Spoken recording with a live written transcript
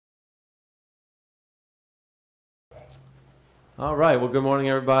All right, well, good morning,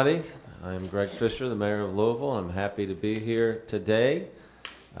 everybody. I'm Greg Fisher, the mayor of Louisville. I'm happy to be here today.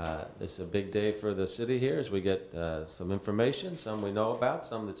 This is a big day for the city here as we get some information, some we know about,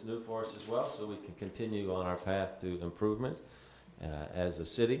 some that's new for us as well, so we can continue on our path to improvement as a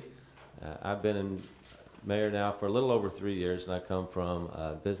city. I've been in mayor now for a little over 3 years, and I come from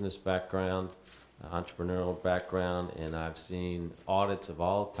a business background, entrepreneurial background, and I've seen audits of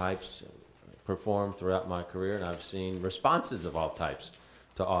all types performed throughout my career, and I've seen responses of all types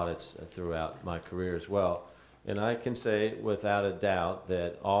to audits throughout my career as well. And I can say without a doubt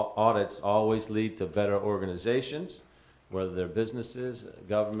that audits always lead to better organizations, whether they're businesses,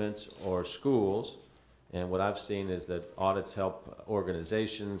 governments, or schools. And what I've seen is that audits help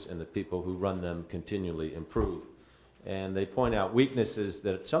organizations and the people who run them continually improve. And they point out weaknesses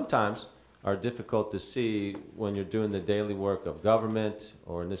that sometimes are difficult to see when you're doing the daily work of government,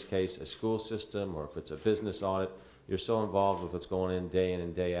 or in this case, a school system, or if it's a business audit. You're so involved with what's going in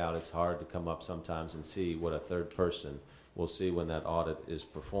and day out, it's hard to come up sometimes and see what a third person will see when that audit is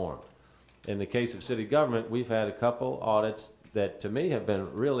performed. In the case of city government, we've had a couple audits that to me have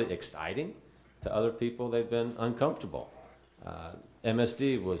been really exciting. To other people, they've been uncomfortable.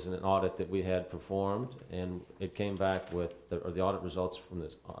 MSD was an audit that we had performed, and it came back with, the audit results from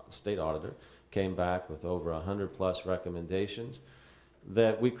the state auditor came back with over 100+ recommendations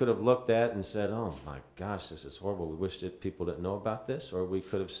that we could have looked at and said, oh my gosh, this is horrible, we wish that people didn't know about this. Or we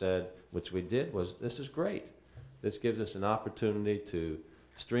could have said, which we did, was this is great. This gives us an opportunity to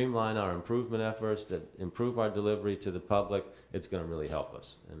streamline our improvement efforts, to improve our delivery to the public. It's going to really help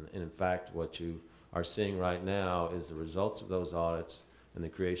us. And in fact, what you are seeing right now is the results of those audits and the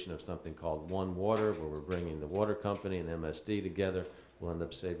creation of something called One Water, where we're bringing the water company and MSD together. We'll end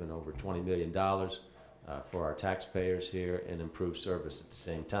up saving over $20 million for our taxpayers here and improve service at the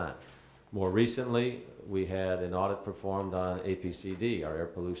same time. More recently, we had an audit performed on APCD, our Air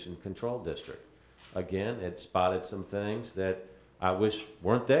Pollution Control District. Again, it spotted some things that I wish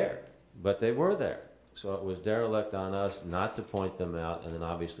weren't there, but they were there. So it was derelict on us not to point them out, and then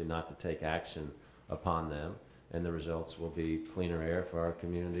obviously not to take action upon them. And the results will be cleaner air for our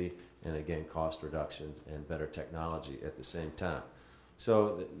community, and again, cost reductions and better technology at the same time.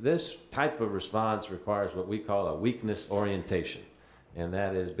 So this type of response requires what we call a weakness orientation. And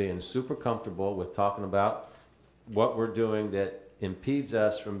that is being super comfortable with talking about what we're doing that impedes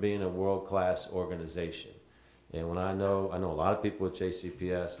us from being a world-class organization. And when I know a lot of people at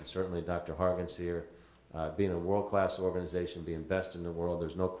JCPS, and certainly Dr. Hargens here, being a world-class organization, being best in the world,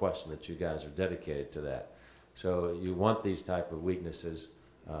 there's no question that you guys are dedicated to that. So you want these type of weaknesses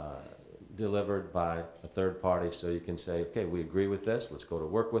delivered by a third party, so you can say, okay, we agree with this, let's go to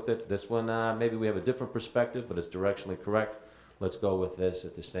work with it. This one, maybe we have a different perspective, but it's directionally correct. Let's go with this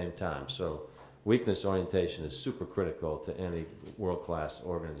at the same time. So weakness orientation is super critical to any world-class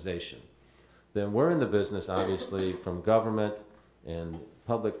organization. Then we're in the business, obviously, from government and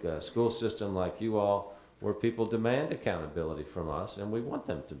public school system like you all, where people demand accountability from us, and we want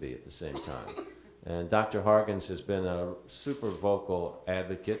them to be at the same time. And Dr. Hargens has been a super vocal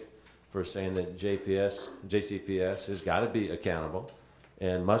advocate for saying that JCPS has got to be accountable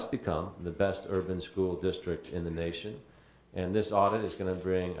and must become the best urban school district in the nation. And this audit is going to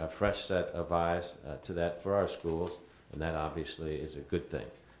bring a fresh set of eyes to that for our schools, and that obviously is a good thing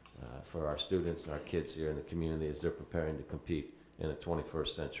for our students and our kids here in the community as they're preparing to compete in a 21st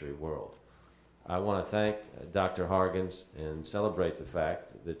century world. I want to thank Dr. Hargens and celebrate the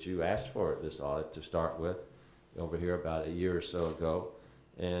fact that you asked for this audit to start with over here about a year or so ago.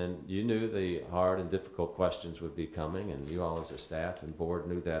 And you knew the hard and difficult questions would be coming, and you all as a staff and board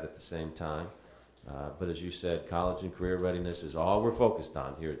knew that at the same time. But as you said, college and career readiness is all we're focused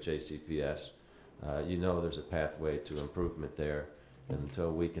on here at JCPS. You know there's a pathway to improvement there. And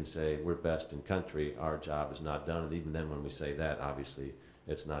until we can say we're best in country, our job is not done. And even then when we say that, obviously,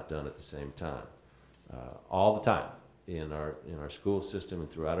 it's not done at the same time. All the time in our school system and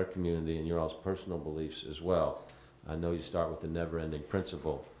throughout our community, and your all's personal beliefs as well. I know you start with the never-ending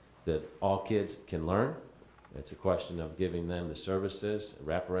principle that all kids can learn. It's a question of giving them the services,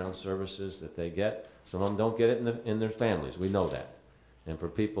 wraparound services that they get. Some of them don't get it in their families. We know that. And for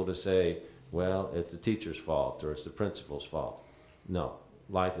people to say, well, it's the teacher's fault or it's the principal's fault. No,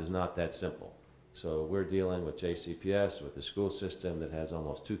 life is not that simple. So we're dealing with JCPS, with the school system that has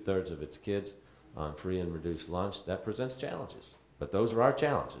almost 2/3 of its kids on free and reduced lunch. That presents challenges. But those are our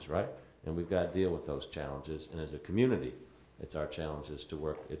challenges, right? And we've got to deal with those challenges. And as a community, it's our challenges to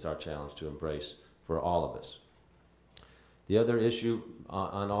work, it's our challenge to embrace for all of us. The other issue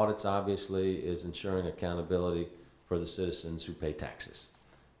on audits, obviously, is ensuring accountability for the citizens who pay taxes.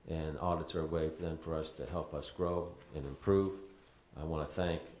 and audits are a way for us to help us grow and improve. I want to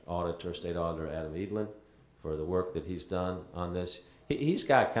thank Auditor, State Auditor Edelen for the work that he's done on this. He's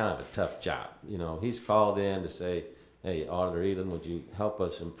got kind of a tough job. You know, he's called in to say, hey, Auditor Edelen, would you help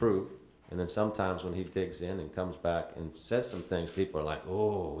us improve? And then sometimes when he digs in and comes back and says some things, people are like,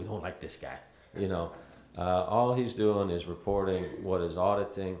 oh, we don't like this guy. You know, all he's doing is reporting what is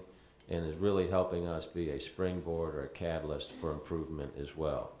auditing and is really helping us be a springboard or a catalyst for improvement as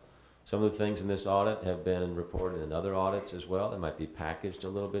well. Some of the things in this audit have been reported in other audits as well. They might be packaged a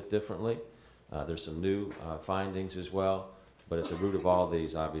little bit differently. There's some new findings as well. But at the root of all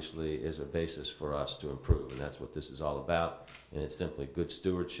these, obviously, is a basis for us to improve, and that's what this is all about. And it's simply good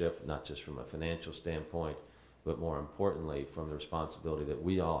stewardship, not just from a financial standpoint, but more importantly, from the responsibility that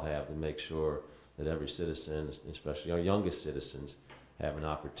we all have to make sure that every citizen, especially our youngest citizens, have an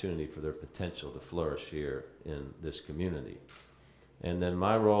opportunity for their potential to flourish here in this community. And then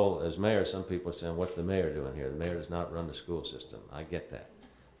my role as mayor, some people are saying, what's the mayor doing here? The mayor does not run the school system. I get that.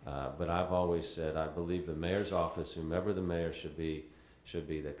 But I've always said I believe the mayor's office, whomever the mayor should be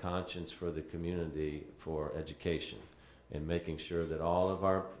the conscience for the community for education and making sure that all of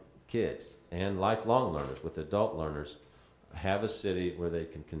our kids and lifelong learners with adult learners have a city where they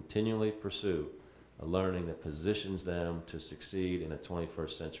can continually pursue a learning that positions them to succeed in a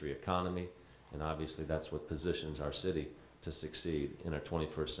 21st century economy. And obviously that's what positions our city to succeed in our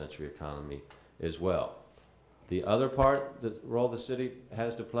 21st century economy as well. The other part, the role the city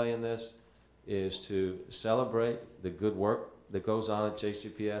has to play in this is to celebrate the good work that goes on at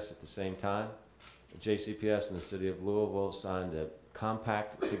JCPS at the same time. JCPS and the city of Louisville signed a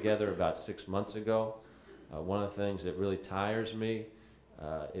compact together about 6 months ago. One of the things that really tires me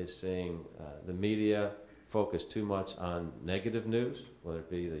is seeing the media focus too much on negative news, whether it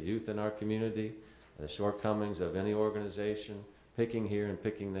be the youth in our community, the shortcomings of any organization, picking here and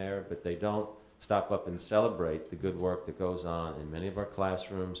picking there, but they don't stop up and celebrate the good work that goes on in many of our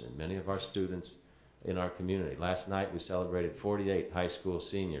classrooms and many of our students in our community. Last night we celebrated 48 high school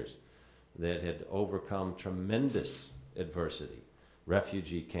seniors that had overcome tremendous adversity.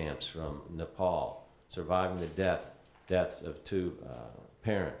 Refugee camps from Nepal, surviving the deaths of two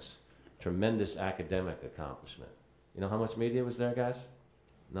parents. Tremendous academic accomplishment. You know how much media was there, guys?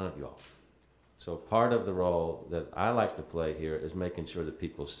 None of you all. So part of the role that I like to play here is making sure that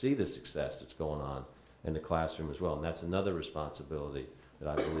people see the success that's going on in the classroom as well. And that's another responsibility that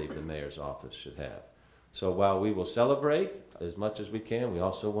I believe the mayor's office should have. So while we will celebrate as much as we can, we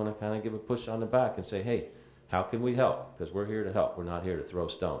also want to kind of give a push on the back and say, hey, how can we help? Because we're here to help. We're not here to throw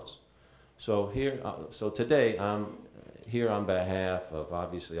stones. So today I'm here on behalf of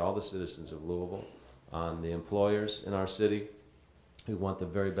obviously all the citizens of Louisville, on the employers in our city, who want the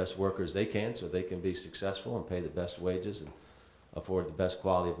very best workers they can so they can be successful and pay the best wages and afford the best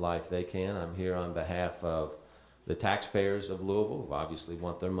quality of life they can. I'm here on behalf of the taxpayers of Louisville, who obviously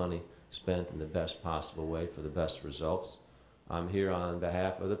want their money spent in the best possible way for the best results. I'm here on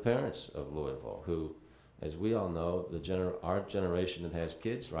behalf of the parents of Louisville, who, as we all know, our generation that has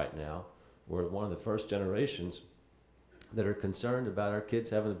kids right now, we're one of the first generations that are concerned about our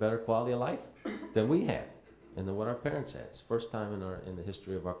kids having a better quality of life than we had and than what our parents had. It's the first time in the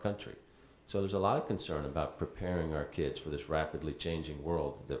history of our country. So there's a lot of concern about preparing our kids for this rapidly changing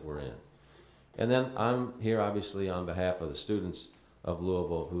world that we're in. And then I'm here obviously on behalf of the students of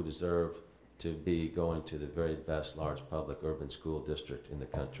Louisville who deserve to be going to the very best large public urban school district in the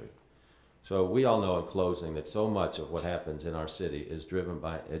country. So we all know in closing that so much of what happens in our city is driven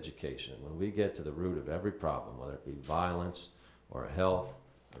by education. When we get to the root of every problem, whether it be violence or health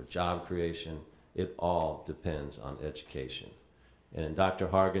or job creation, it all depends on education. And in Dr.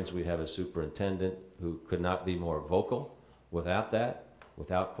 Hargens, we have a superintendent who could not be more vocal. Without that,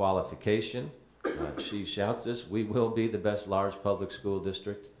 without qualification, she shouts this, we will be the best large public school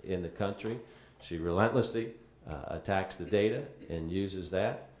district in the country. She relentlessly attacks the data and uses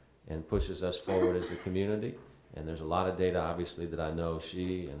that and pushes us forward as a community. And there's a lot of data, obviously, that I know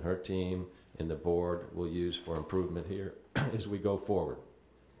she and her team and the board will use for improvement here as we go forward.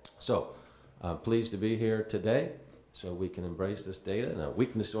 So, I'm pleased to be here today so we can embrace this data and a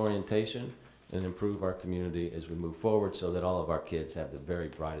weakness orientation and improve our community as we move forward so that all of our kids have the very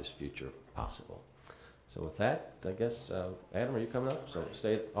brightest future possible. So with that, I guess, Adam, are you coming up? So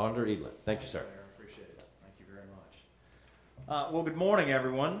State Auditor Edelen. Thank you, sir. I appreciate it. Thank you very much. Well, good morning,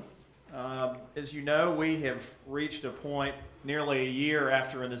 everyone. As you know, we have reached a point nearly a year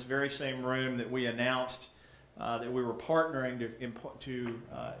after in this very same room that we announced that we were partnering to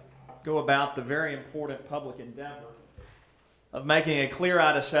go about the very important public endeavor of making a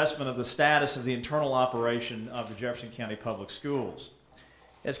clear-eyed assessment of the status of the internal operation of the Jefferson County Public Schools.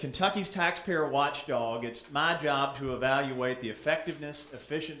 As Kentucky's taxpayer watchdog, it's my job to evaluate the effectiveness,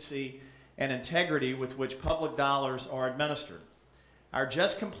 efficiency, and integrity with which public dollars are administered. Our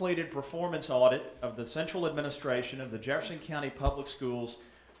just completed performance audit of the central administration of the Jefferson County Public Schools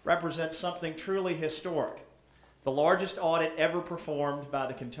represents something truly historic, the largest audit ever performed by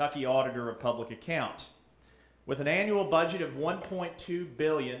the Kentucky Auditor of Public Accounts. With an annual budget of $1.2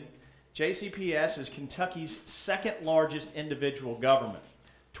 billion, JCPS is Kentucky's second largest individual government,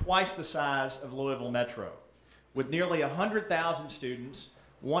 twice the size of Louisville Metro. With nearly 100,000 students,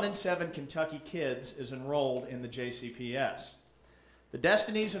 1 in 7 Kentucky kids is enrolled in the JCPS. The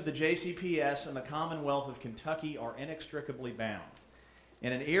destinies of the JCPS and the Commonwealth of Kentucky are inextricably bound.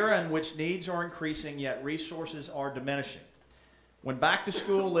 In an era in which needs are increasing yet resources are diminishing, when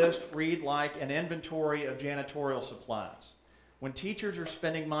back-to-school lists read like an inventory of janitorial supplies, when teachers are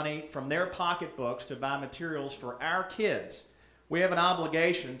spending money from their pocketbooks to buy materials for our kids, we have an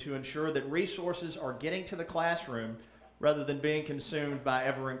obligation to ensure that resources are getting to the classroom rather than being consumed by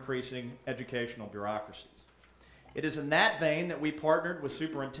ever-increasing educational bureaucracies. It is in that vein that we partnered with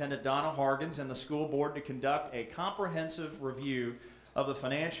Superintendent Donna Hargens and the school board to conduct a comprehensive review of the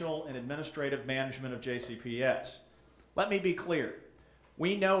financial and administrative management of JCPS. Let me be clear.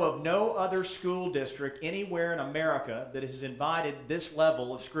 We know of no other school district anywhere in America that has invited this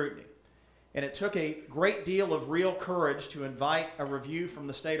level of scrutiny. And it took a great deal of real courage to invite a review from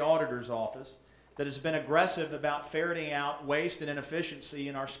the state auditor's office that has been aggressive about ferreting out waste and inefficiency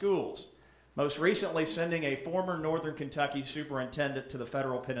in our schools, most recently sending a former Northern Kentucky superintendent to the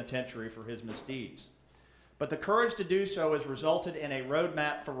federal penitentiary for his misdeeds. But the courage to do so has resulted in a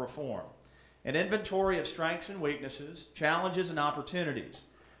roadmap for reform, an inventory of strengths and weaknesses, challenges and opportunities.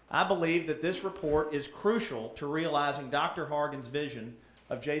 I believe that this report is crucial to realizing Dr. Hargens' vision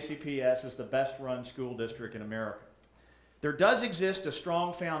of JCPS as the best-run school district in America. There does exist a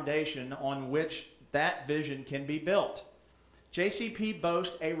strong foundation on which that vision can be built. JCP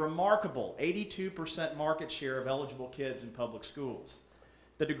boasts a remarkable 82% market share of eligible kids in public schools.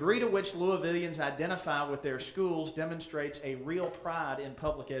 The degree to which Louisvillians identify with their schools demonstrates a real pride in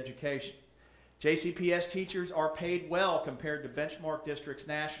public education. JCPS teachers are paid well compared to benchmark districts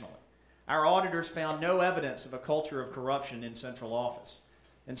nationally. Our auditors found no evidence of a culture of corruption in central office.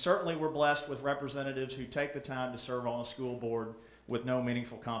 And certainly we're blessed with representatives who take the time to serve on a school board with no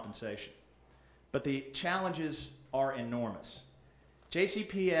meaningful compensation. But the challenges are enormous.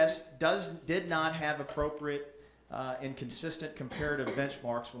 JCPS did not have appropriate and consistent comparative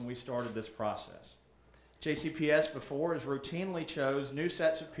benchmarks when we started this process. JCPS before has routinely chose new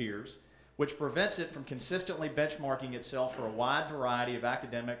sets of peers, which prevents it from consistently benchmarking itself for a wide variety of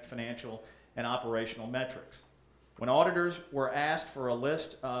academic, financial, and operational metrics. When auditors asked for a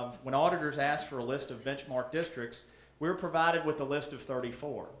list of benchmark districts, we were provided with a list of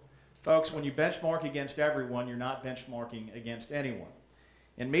 34. Folks, when you benchmark against everyone, you're not benchmarking against anyone.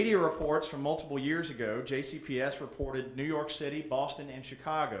 In media reports from multiple years ago, JCPS reported New York City, Boston, and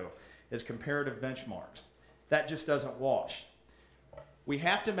Chicago as comparative benchmarks. That just doesn't wash. We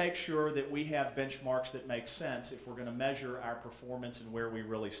have to make sure that we have benchmarks that make sense if we're going to measure our performance and where we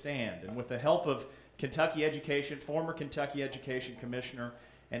really stand. And with the help of former Kentucky Education Commissioner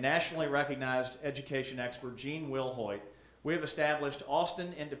and nationally recognized education expert Gene Wilhoit, we have established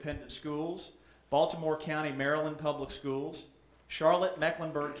Austin Independent Schools, Baltimore County, Maryland Public Schools, Charlotte,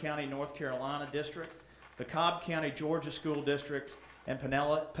 Mecklenburg County, North Carolina District, the Cobb County, Georgia School District, and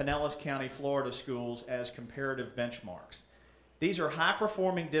Pinellas County, Florida Schools as comparative benchmarks. These are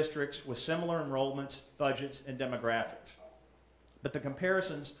high-performing districts with similar enrollments, budgets, and demographics. But the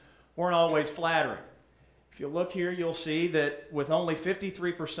comparisons weren't always flattering. If you look here, you'll see that with only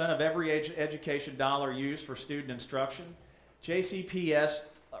 53% of every education dollar used for student instruction, JCPS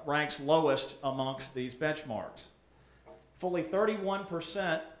ranks lowest amongst these benchmarks. Fully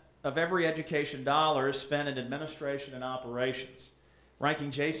 31% of every education dollar is spent in administration and operations,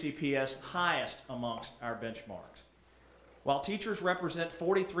 ranking JCPS highest amongst our benchmarks. While teachers represent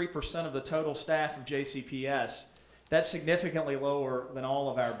 43% of the total staff of JCPS, that's significantly lower than all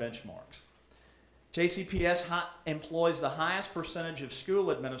of our benchmarks. JCPS employs the highest percentage of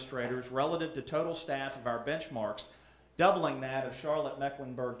school administrators relative to total staff of our benchmarks, doubling that of Charlotte,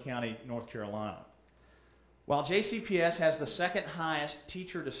 Mecklenburg County, North Carolina. While JCPS has the second highest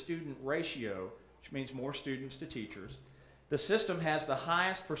teacher-to-student ratio, which means more students to teachers, the system has the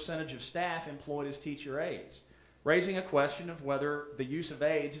highest percentage of staff employed as teacher aides, raising a question of whether the use of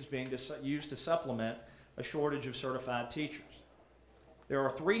aides is being used to supplement a shortage of certified teachers. There are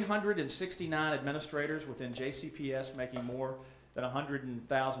 369 administrators within JCPS making more than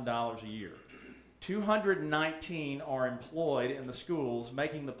 $100,000 a year. 219 are employed in the schools,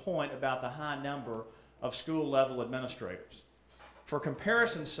 making the point about the high number of school-level administrators. For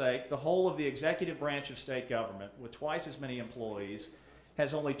comparison's sake, the whole of the executive branch of state government, with twice as many employees,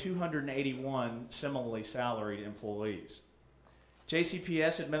 has only 281 similarly salaried employees.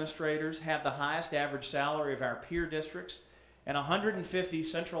 JCPS administrators have the highest average salary of our peer districts, and 150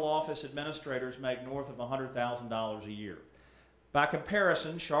 central office administrators make north of $100,000 a year. By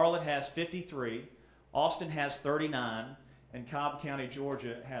comparison, Charlotte has 53, Austin has 39, and Cobb County,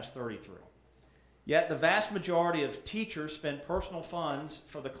 Georgia has 33. Yet the vast majority of teachers spend personal funds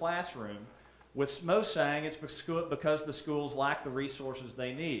for the classroom, with most saying it's because the schools lack the resources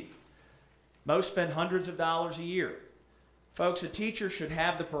they need. Most spend hundreds of dollars a year. Folks, a teacher should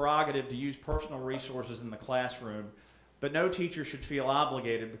have the prerogative to use personal resources in the classroom, but no teacher should feel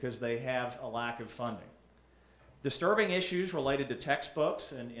obligated because they have a lack of funding. Disturbing issues related to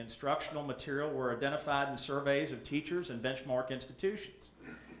textbooks and instructional material were identified in surveys of teachers and benchmark institutions.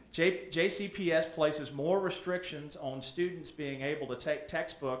 JCPS places more restrictions on students being able to take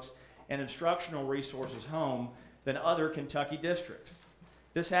textbooks and instructional resources home than other Kentucky districts.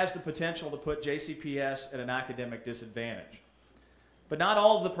 This has the potential to put JCPS at an academic disadvantage. But not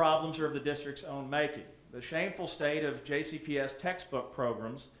all of the problems are of the district's own making. The shameful state of JCPS textbook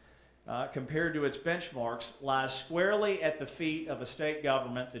programs compared to its benchmarks lies squarely at the feet of a state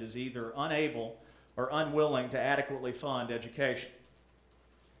government that is either unable or unwilling to adequately fund education.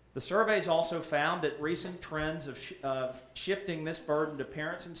 The surveys also found that recent trends of shifting this burden to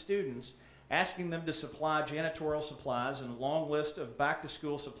parents and students, asking them to supply janitorial supplies and a long list of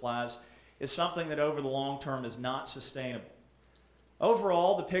back-to-school supplies, is something that over the long term is not sustainable.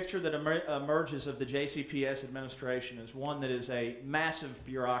 Overall, the picture that emerges of the JCPS administration is one that is a massive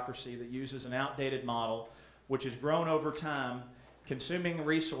bureaucracy that uses an outdated model which has grown over time, consuming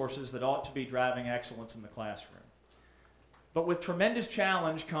resources that ought to be driving excellence in the classroom. But with tremendous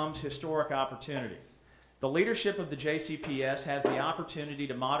challenge comes historic opportunity. The leadership of the JCPS has the opportunity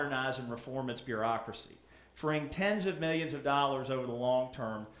to modernize and reform its bureaucracy, freeing tens of millions of dollars over the long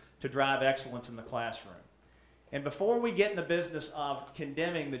term to drive excellence in the classroom. And before we get in the business of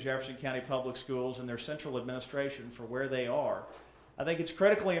condemning the Jefferson County Public Schools and their central administration for where they are, I think it's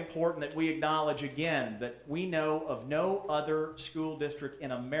critically important that we acknowledge again that we know of no other school district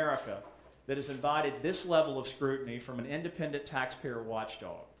in America that has invited this level of scrutiny from an independent taxpayer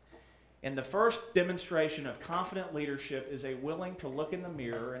watchdog. And the first demonstration of confident leadership is a willing to look in the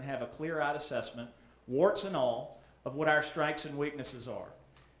mirror and have a clear-eyed assessment, warts and all, of what our strengths and weaknesses are.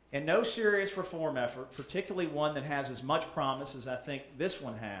 And no serious reform effort, particularly one that has as much promise as I think this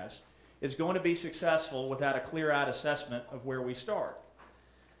one has, is going to be successful without a clear-eyed assessment of where we start.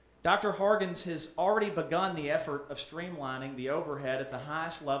 Dr. Hargens has already begun the effort of streamlining the overhead at the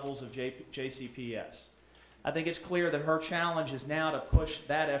highest levels of JCPS. I think it's clear that her challenge is now to push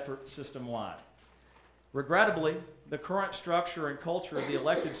that effort system-wide. Regrettably, the current structure and culture of the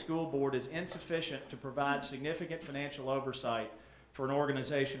elected school board is insufficient to provide significant financial oversight for an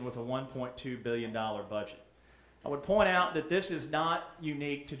organization with a $1.2 billion budget. I would point out that this is not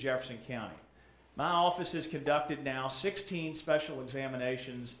unique to Jefferson County. My office has conducted now 16 special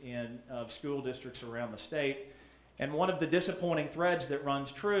examinations of school districts around the state, and one of the disappointing threads that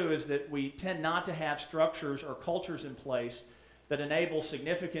runs true is that we tend not to have structures or cultures in place that enable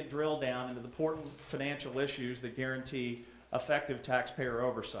significant drill down into the important financial issues that guarantee effective taxpayer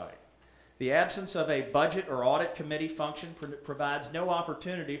oversight. The absence of a budget or audit committee function provides no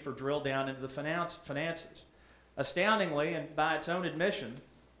opportunity for drill down into the finances. Astoundingly, and by its own admission,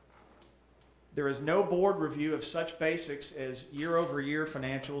 there is no board review of such basics as year-over-year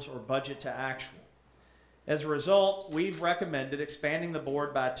financials or budget to actual. As a result, we've recommended expanding the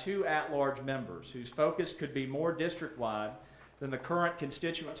board by 2 at-large members whose focus could be more district-wide than the current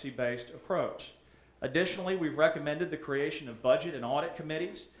constituency-based approach. Additionally, we've recommended the creation of budget and audit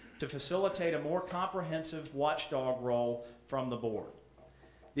committees to facilitate a more comprehensive watchdog role from the board.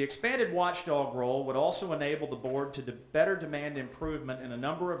 The expanded watchdog role would also enable the board to better demand improvement in a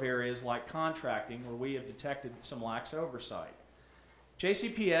number of areas like contracting, where we have detected some lax oversight.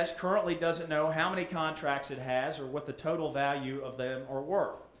 JCPS currently doesn't know how many contracts it has or what the total value of them are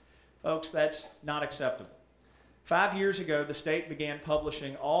worth. Folks, that's not acceptable. 5 years ago, the state began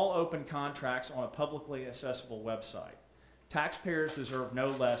publishing all open contracts on a publicly accessible website. Taxpayers deserve no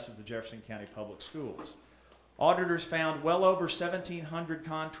less of the Jefferson County Public Schools. Auditors found well over 1,700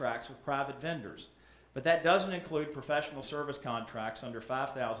 contracts with private vendors, but that doesn't include professional service contracts under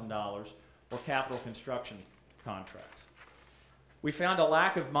 $5,000 or capital construction contracts. We found a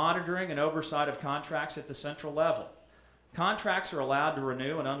lack of monitoring and oversight of contracts at the central level. Contracts are allowed to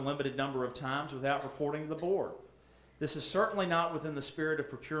renew an unlimited number of times without reporting to the board. This is certainly not within the spirit of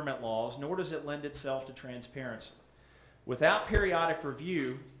procurement laws, nor does it lend itself to transparency. Without periodic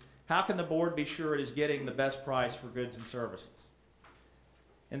review, how can the board be sure it is getting the best price for goods and services?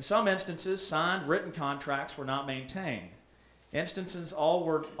 In some instances, signed written contracts were not maintained. Instances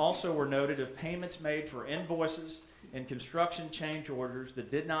also were noted of payments made for invoices and construction change orders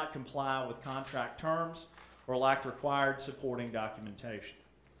that did not comply with contract terms or lacked required supporting documentation.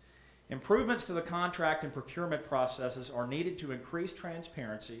 Improvements to the contract and procurement processes are needed to increase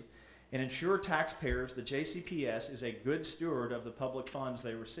transparency and ensure taxpayers the JCPS is a good steward of the public funds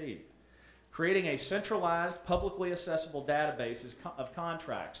they receive. Creating a centralized, publicly accessible database of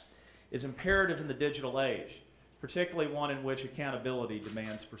contracts is imperative in the digital age, particularly one in which accountability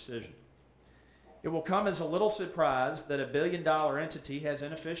demands precision. It will come as a little surprise that a billion-dollar entity has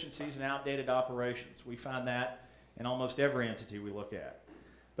inefficiencies and outdated operations. We find that in almost every entity we look at.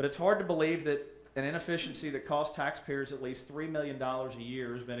 But it's hard to believe that an inefficiency that costs taxpayers at least $3 million a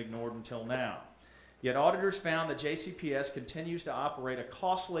year has been ignored until now. Yet auditors found that JCPS continues to operate a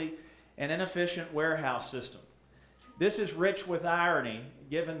costly and inefficient warehouse system. This is rich with irony,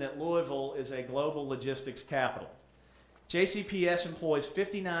 given that Louisville is a global logistics capital. JCPS employs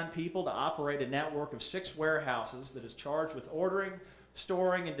 59 people to operate a network of 6 warehouses that is charged with ordering,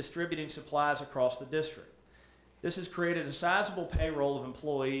 storing, and distributing supplies across the district. This has created a sizable payroll of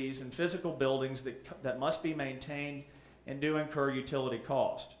employees and physical buildings that must be maintained and do incur utility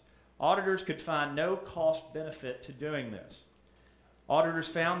cost. Auditors could find no cost benefit to doing this. Auditors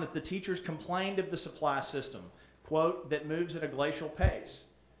found that the teachers complained of the supply system, quote, that moves at a glacial pace.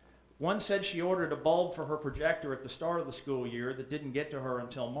 One said she ordered a bulb for her projector at the start of the school year that didn't get to her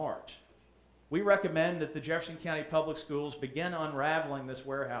until March. We recommend that the Jefferson County Public Schools begin unraveling this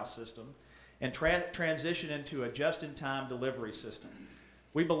warehouse system and transition into a just-in-time delivery system.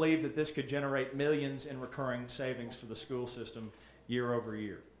 We believe that this could generate millions in recurring savings for the school system year over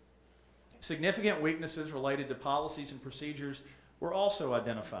year. Significant weaknesses related to policies and procedures were also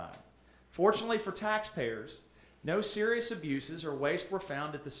identified. Fortunately for taxpayers, no serious abuses or waste were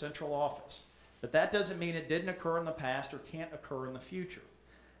found at the central office, but that doesn't mean it didn't occur in the past or can't occur in the future.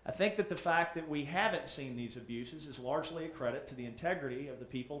 I think that the fact that we haven't seen these abuses is largely a credit to the integrity of the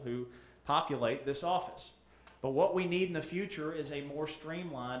people who populate this office. But what we need in the future is a more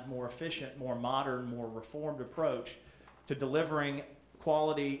streamlined, more efficient, more modern, more reformed approach to delivering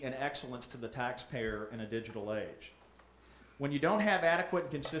quality and excellence to the taxpayer in a digital age. When you don't have adequate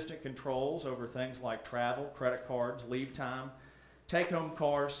and consistent controls over things like travel, credit cards, leave time, take-home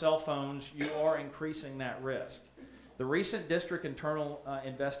cars, cell phones, you are increasing that risk. The recent district internal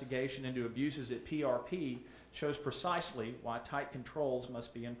investigation into abuses at PRP shows precisely why tight controls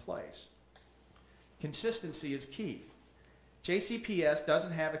must be in place. Consistency is key. JCPS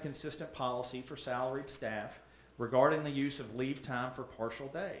doesn't have a consistent policy for salaried staff regarding the use of leave time for partial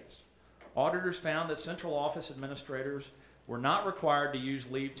days. Auditors found that central office administrators were not required to use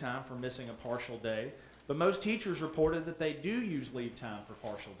leave time for missing a partial day, but most teachers reported that they do use leave time for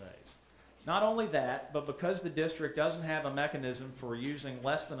partial days. Not only that, but because the district doesn't have a mechanism for using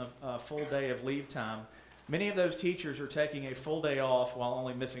less than a full day of leave time, many of those teachers are taking a full day off while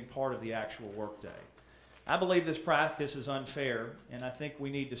only missing part of the actual workday. I believe this practice is unfair, and I think we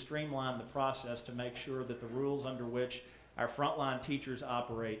need to streamline the process to make sure that the rules under which our frontline teachers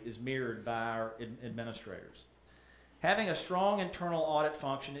operate is mirrored by our administrators. Having a strong internal audit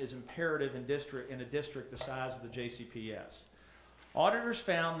function is imperative in a district the size of the JCPS. Auditors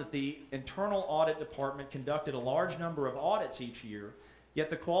found that the internal audit department conducted a large number of audits each year, yet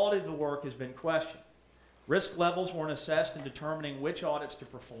the quality of the work has been questioned. Risk levels weren't assessed in determining which audits to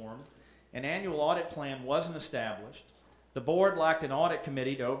perform. An annual audit plan wasn't established. The board lacked an audit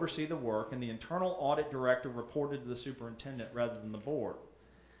committee to oversee the work, and the internal audit director reported to the superintendent rather than the board.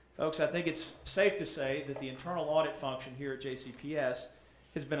 Folks, I think it's safe to say that the internal audit function here at JCPS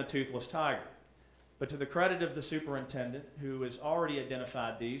has been a toothless tiger. But to the credit of the superintendent, who has already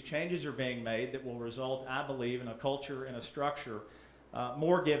identified these, changes are being made that will result, I believe, in a culture and a structure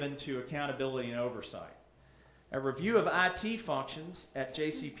more given to accountability and oversight. A review of IT functions at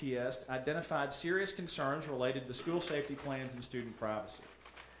JCPS identified serious concerns related to school safety plans and student privacy.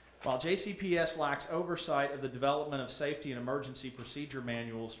 While JCPS lacks oversight of the development of safety and emergency procedure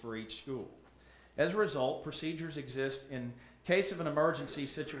manuals for each school. As a result, procedures exist in case of an emergency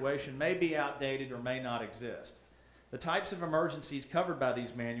situation may be outdated or may not exist. The types of emergencies covered by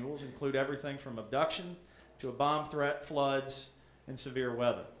these manuals include everything from abduction to a bomb threat, floods, and severe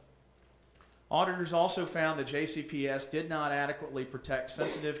weather. Auditors also found that JCPS did not adequately protect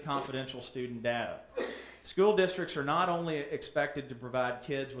sensitive, confidential student data. School districts are not only expected to provide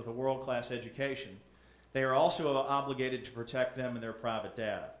kids with a world-class education, they are also obligated to protect them and their private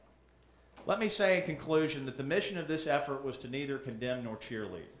data. Let me say in conclusion that the mission of this effort was to neither condemn nor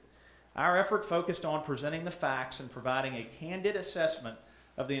cheerlead. Our effort focused on presenting the facts and providing a candid assessment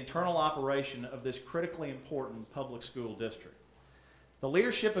of the internal operation of this critically important public school district. The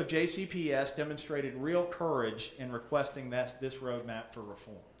leadership of JCPS demonstrated real courage in requesting this roadmap for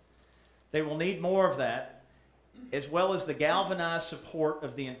reform. They will need more of that, as well as the galvanized support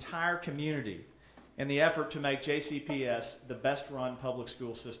of the entire community in the effort to make JCPS the best-run public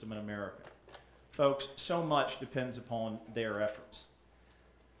school system in America. Folks, so much depends upon their efforts.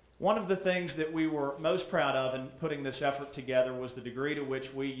 One of the things that we were most proud of in putting this effort together was the degree to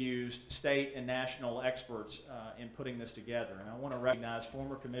which we used state and national experts in putting this together. And I want to recognize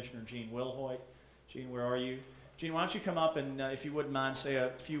former Commissioner Gene Wilhoit. Gene, where are you? Gene, why don't you come up and, if you wouldn't mind, say a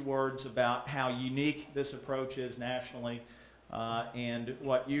few words about how unique this approach is nationally and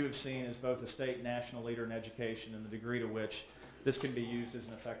what you have seen as both a state and national leader in education and the degree to which this can be used as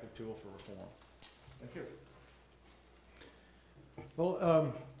an effective tool for reform. Thank you.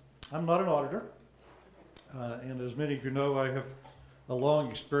 Well, I'm not an auditor, and as many of you know, I have a long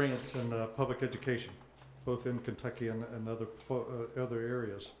experience in public education, both in Kentucky and other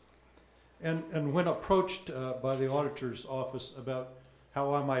areas. And when approached by the auditor's office about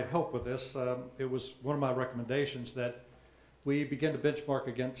how I might help with this, it was one of my recommendations that we begin to benchmark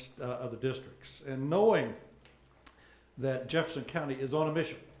against other districts. And knowing that Jefferson County is on a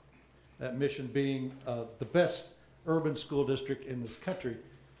mission, that mission being the best urban school district in this country,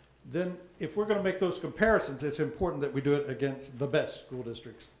 then if we're going to make those comparisons, it's important that we do it against the best school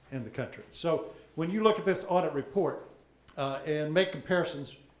districts in the country. So when you look at this audit report and make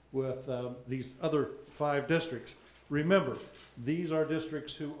comparisons with these other 5 districts, remember, these are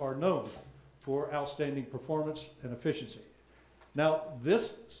districts who are known for outstanding performance and efficiency. Now,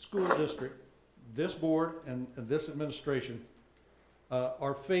 this school district, this board, and this administration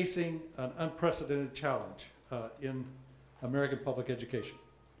are facing an unprecedented challenge in American public education.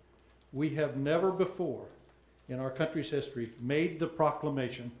 We have never before in our country's history made the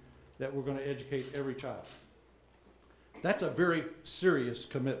proclamation that we're going to educate every child. That's a very serious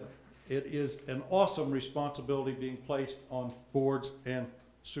commitment. It is an awesome responsibility being placed on boards and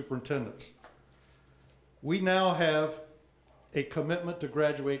superintendents. We now have a commitment to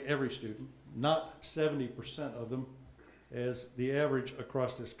graduate every student, not 70% of them as the average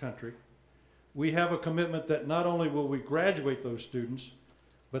across this country. We have a commitment that not only will we graduate those students,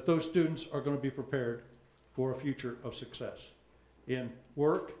 but those students are going to be prepared for a future of success in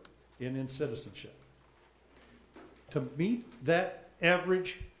work and in citizenship. To meet that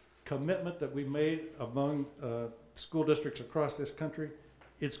average commitment that we made among school districts across this country,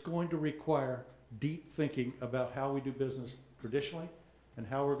 it's going to require deep thinking about how we do business traditionally and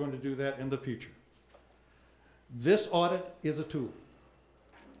how we're going to do that in the future. This audit is a tool.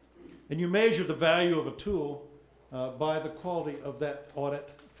 And you measure the value of a tool by the quality of that audit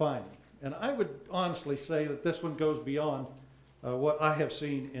finding. And I would honestly say that this one goes beyond what I have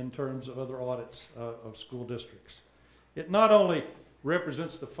seen in terms of other audits of school districts. It not only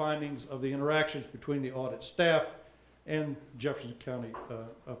represents the findings of the interactions between the audit staff and Jefferson County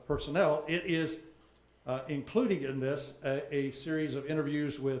personnel, it is including in this a series of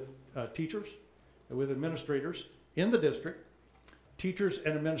interviews with teachers, with administrators in the district, teachers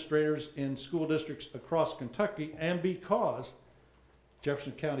and administrators in school districts across Kentucky, and because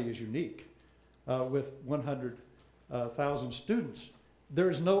Jefferson County is unique with 100,000 students, there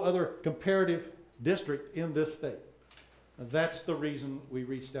is no other comparative district in this state. And that's the reason we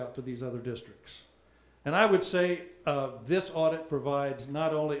reached out to these other districts. And I would say this audit provides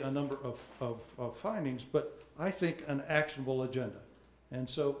not only a number of findings, but I think an actionable agenda. And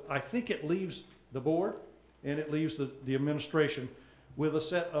so I think it leaves the board and it leaves the administration with a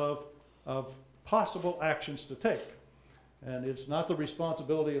set of possible actions to take. And it's not the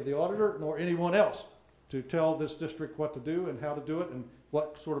responsibility of the auditor nor anyone else to tell this district what to do and how to do it and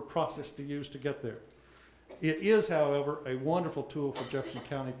what sort of process to use to get there. It is, however, a wonderful tool for Jefferson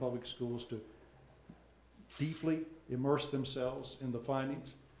County Public Schools to deeply immerse themselves in the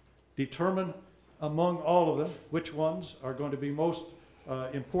findings, determine among all of them which ones are going to be most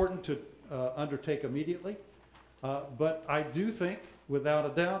important to undertake immediately. But I do think, without a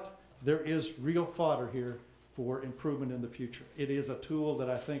doubt, there is real fodder here for improvement in the future. It is a tool that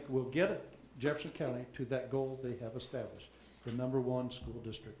I think will get Jefferson County to that goal they have established, the #1 school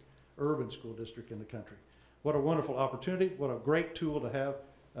district, urban school district in the country. What a wonderful opportunity, what a great tool to have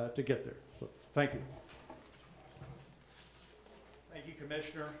to get there. So, thank you. Thank you,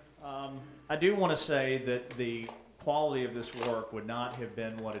 Commissioner. I do want to say that the quality of this work would not have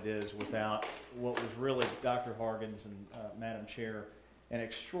been what it is without what was really Dr. Hargens and Madam Chair, an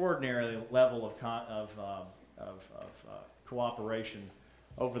extraordinary level of cooperation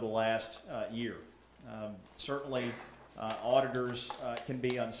over the last year. Certainly, auditors can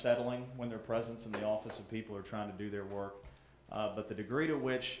be unsettling when their presence in the office of people who are trying to do their work. But the degree to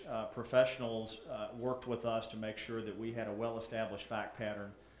which professionals worked with us to make sure that we had a well-established fact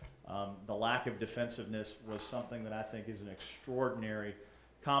pattern, the lack of defensiveness was something that I think is an extraordinary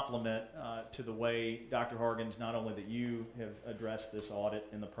compliment to the way, Dr. Hargens, not only that you have addressed this audit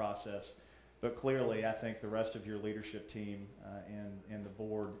in the process, but clearly I think the rest of your leadership team and the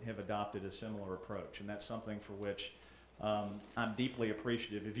board have adopted a similar approach, and that's something for which I'm deeply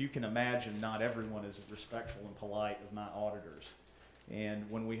appreciative. If you can imagine, not everyone is respectful and polite of my auditors. And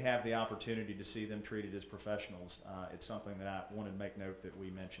when we have the opportunity to see them treated as professionals, it's something that I wanted to make note that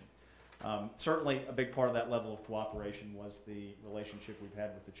we mentioned. Certainly a big part of that level of cooperation was the relationship we've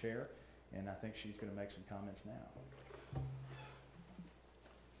had with the chair, and I think she's going to make some comments now.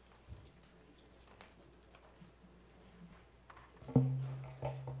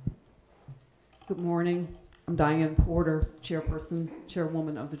 Good morning. I'm Diane Porter,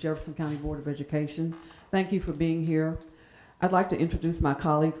 Chairwoman of the Jefferson County Board of Education. Thank you for being here. I'd like to introduce my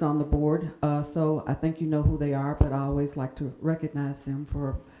colleagues on the board. So I think you know who they are, but I always like to recognize them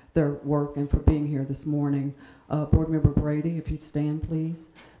for their work and for being here this morning. Board Member Brady, if you'd stand, please.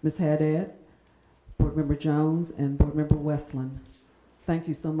 Ms. Haddad, Board Member Jones, and Board Member Westland. Thank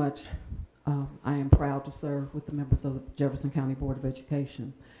you so much. I am proud to serve with the members of the Jefferson County Board of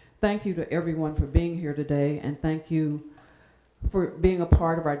Education. Thank you to everyone for being here today, and thank you for being a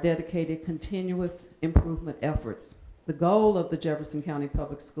part of our dedicated continuous improvement efforts. The goal of the Jefferson County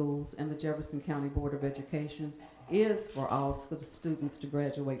Public Schools and the Jefferson County Board of Education is for all students to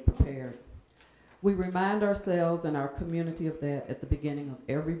graduate prepared. We remind ourselves and our community of that at the beginning of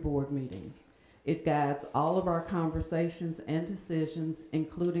every board meeting. It guides all of our conversations and decisions,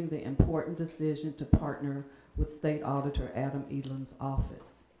 including the important decision to partner with State Auditor Adam Edelen's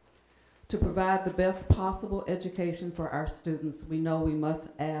office. To provide the best possible education for our students, we know we must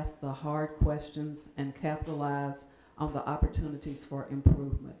ask the hard questions and capitalize on the opportunities for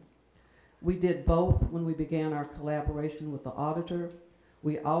improvement. We did both when we began our collaboration with the auditor.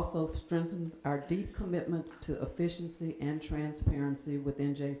 We also strengthened our deep commitment to efficiency and transparency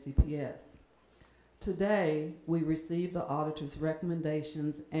within JCPS. Today, we received the auditor's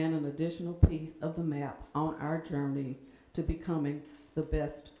recommendations and an additional piece of the map on our journey to becoming the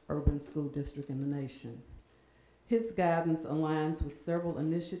best urban school district in the nation. His guidance aligns with several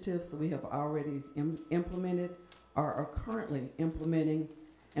initiatives we have already implemented or are currently implementing,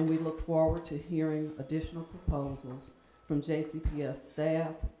 and we look forward to hearing additional proposals from JCPS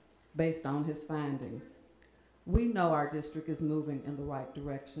staff based on his findings. We know our district is moving in the right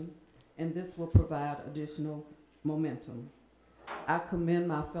direction, and this will provide additional momentum. I commend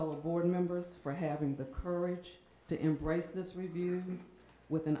my fellow board members for having the courage to embrace this review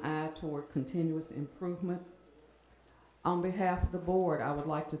with an eye toward continuous improvement. On behalf of the board, I would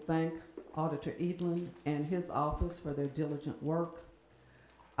like to thank Auditor Edelen and his office for their diligent work.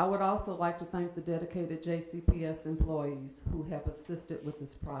 I would also like to thank the dedicated JCPS employees who have assisted with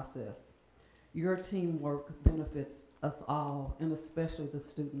this process. Your teamwork benefits us all, and especially the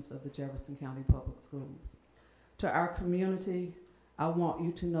students of the Jefferson County Public Schools. To our community, I want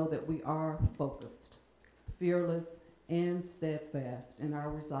you to know that we are focused, fearless, and steadfast in our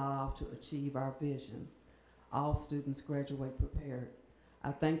resolve to achieve our vision. All students graduate prepared.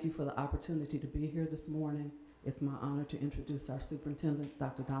 I thank you for the opportunity to be here this morning. It's my honor to introduce our superintendent,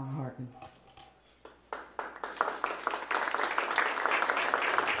 Dr. Donna Harkins.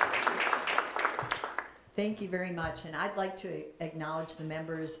 Thank you very much, and I'd like to acknowledge the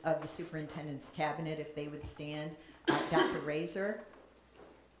members of the superintendent's cabinet if they would stand. Dr. Razor,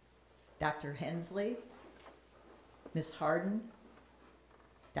 Dr. Hensley, Ms. Harden,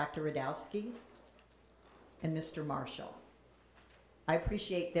 Dr. Radowski, and Mr. Marshall. I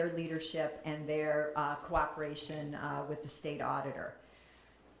appreciate their leadership and their cooperation with the state auditor.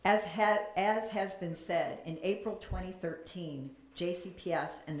 As has been said, in April 2013,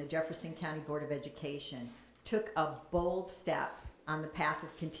 JCPS and the Jefferson County Board of Education took a bold step on the path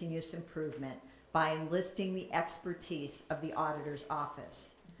of continuous improvement by enlisting the expertise of the auditor's office.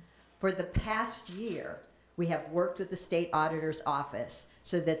 For the past year, we have worked with the state auditor's office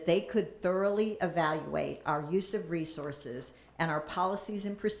so that they could thoroughly evaluate our use of resources and our policies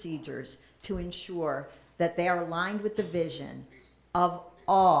and procedures to ensure that they are aligned with the vision of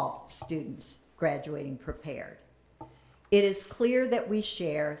all students graduating prepared. It is clear that we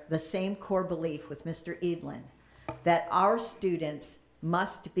share the same core belief with Mr. Edelen, that our students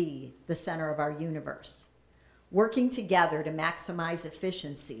must be the center of our universe. Working together to maximize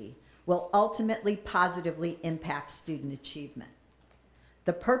efficiency will ultimately positively impact student achievement.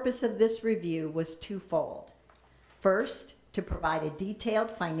 The purpose of this review was twofold. First, to provide a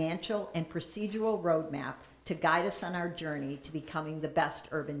detailed financial and procedural roadmap to guide us on our journey to becoming the best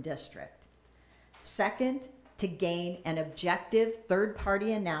urban district. Second, to gain an objective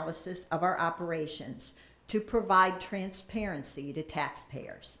third-party analysis of our operations to provide transparency to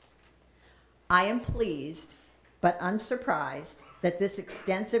taxpayers. I am pleased, but unsurprised, that this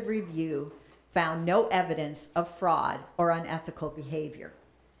extensive review found no evidence of fraud or unethical behavior.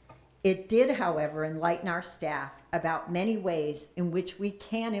 It did, however, enlighten our staff about many ways in which we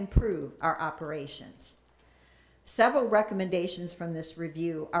can improve our operations. Several recommendations from this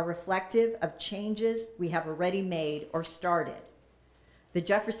review are reflective of changes we have already made or started. The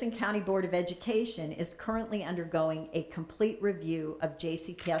Jefferson County Board of Education is currently undergoing a complete review of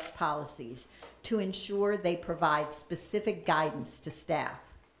JCPS policies to ensure they provide specific guidance to staff.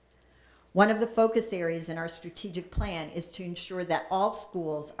 One of the focus areas in our strategic plan is to ensure that all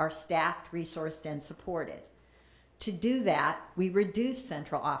schools are staffed, resourced, and supported. To do that, we reduced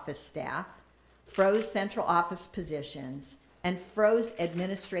central office staff, froze central office positions, and froze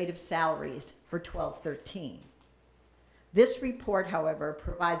administrative salaries for 12-13. This report, however,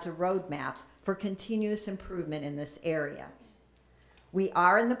 provides a roadmap for continuous improvement in this area. We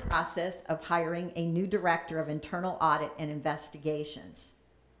are in the process of hiring a new director of internal audit and investigations.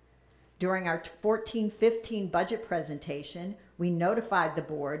 During our 14-15 budget presentation, we notified the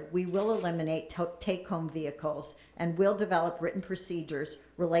board we will eliminate take-home vehicles and will develop written procedures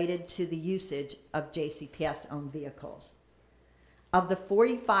related to the usage of JCPS-owned vehicles. Of the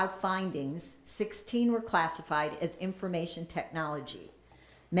 45 findings, 16 were classified as information technology.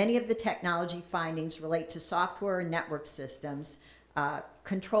 Many of the technology findings relate to software and network systems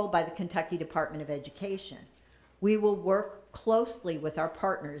controlled by the Kentucky Department of Education. We will work closely with our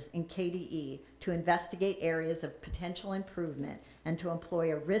partners in KDE to investigate areas of potential improvement and to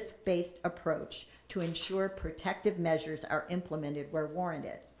employ a risk-based approach to ensure protective measures are implemented where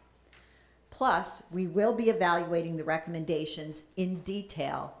warranted. Plus, we will be evaluating the recommendations in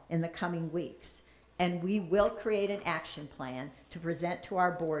detail in the coming weeks, and we will create an action plan to present to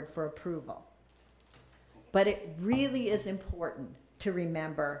our board for approval. But it really is important to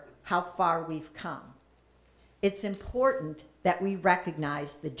remember how far we've come. It's important that we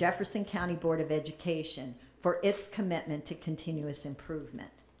recognize the Jefferson County Board of Education for its commitment to continuous improvement.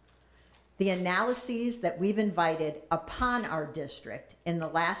 The analyses that we've invited upon our district in the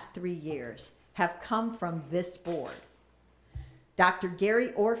last 3 years have come from this board. Dr.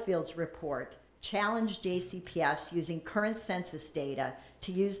 Gary Orfield's report challenged JCPS using current census data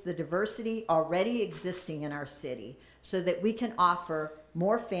to use the diversity already existing in our city so that we can offer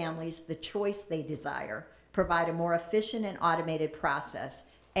more families the choice they desire, provide a more efficient and automated process,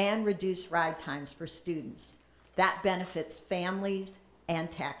 and reduce ride times for students. That benefits families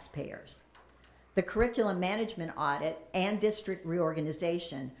and taxpayers. The curriculum management audit and district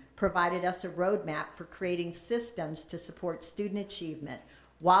reorganization provided us a roadmap for creating systems to support student achievement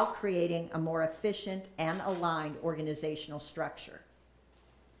while creating a more efficient and aligned organizational structure.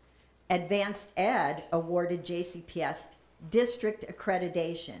 Advanced Ed awarded JCPS district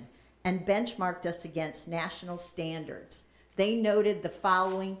accreditation and benchmarked us against national standards. They noted the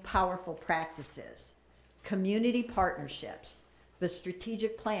following powerful practices: community partnerships, the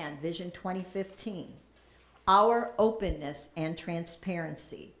strategic plan, Vision 2015, our openness and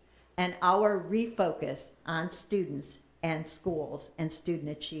transparency, and our refocus on students and schools and student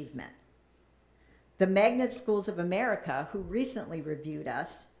achievement. The Magnet Schools of America, who recently reviewed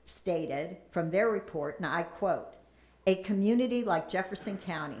us, stated from their report, and I quote, "A community like Jefferson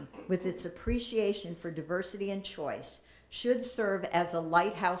County, with its appreciation for diversity and choice, should serve as a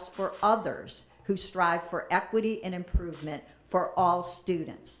lighthouse for others who strive for equity and improvement for all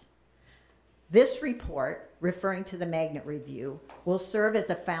students." This report, referring to the Magnet Review, will serve as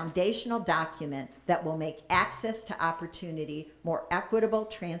a foundational document that will make access to opportunity more equitable,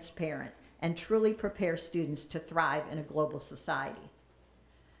 transparent, and truly prepare students to thrive in a global society.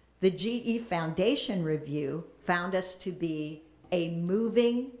 The GE Foundation Review found us to be a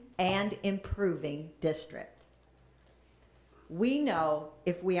moving and improving district. We know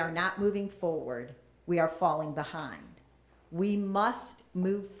if we are not moving forward, we are falling behind. We must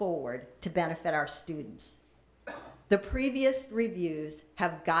move forward to benefit our students. The previous reviews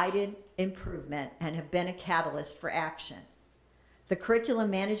have guided improvement and have been a catalyst for action. The curriculum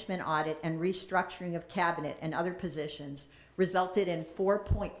management audit and restructuring of cabinet and other positions resulted in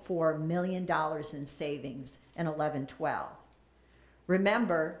 $4.4 million in savings in 11-12.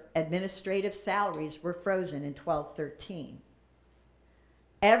 Remember, administrative salaries were frozen in 12-13.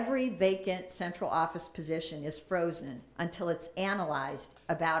 Every vacant central office position is frozen until it's analyzed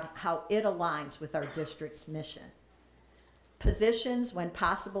about how it aligns with our district's mission. Positions, when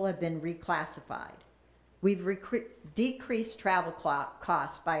possible, have been reclassified. We've decreased travel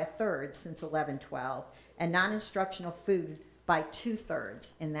costs by 1/3 since 11-12 and non-instructional food by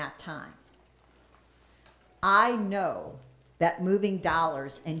 2/3 in that time. I know that moving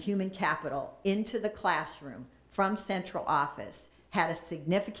dollars and human capital into the classroom from central office had a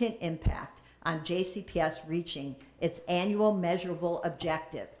significant impact on JCPS reaching its annual measurable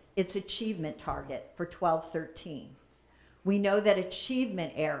objective, its achievement target for 12-13. We know that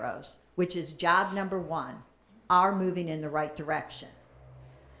achievement arrows, which is job number 1, are moving in the right direction.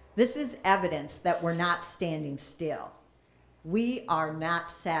 This is evidence that we're not standing still. We are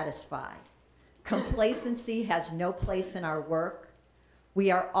not satisfied. Complacency has no place in our work.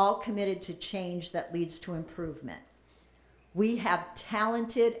 We are all committed to change that leads to improvement. We have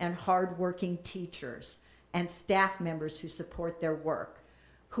talented and hardworking teachers and staff members who support their work,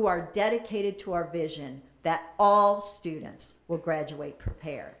 who are dedicated to our vision that all students will graduate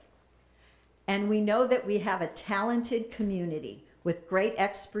prepared. And we know that we have a talented community with great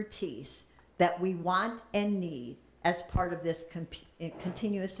expertise that we want and need as part of this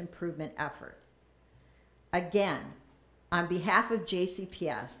continuous improvement effort. Again, on behalf of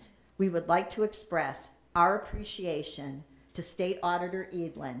JCPS, we would like to express our appreciation to State Auditor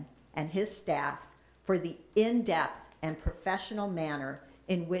Edelen and his staff for the in-depth and professional manner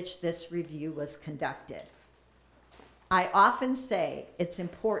in which this review was conducted. I often say it's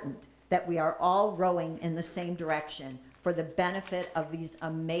important that we are all rowing in the same direction for the benefit of these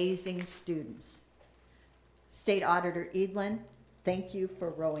amazing students. State Auditor Edelen, thank you for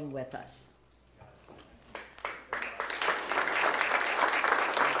rowing with us.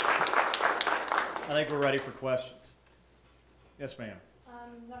 I think we're ready for questions. Yes, ma'am.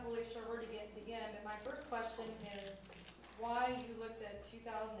 I'm not really sure where to begin, but my first question is why you looked at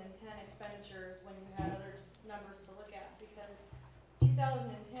 2010 expenditures when you had other numbers to look at, because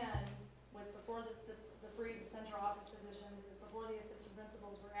 2010 was before the freeze of central office positions, it was before the assistant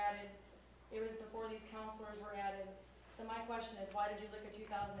principals were added, it was before these counselors were added. So my question is, why did you look at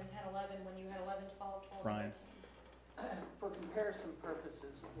 2010-11 when you had 11-12, 12-13? Ryan. For comparison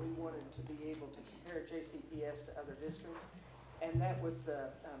purposes, we wanted to be able to compare JCPS to other districts, and that was the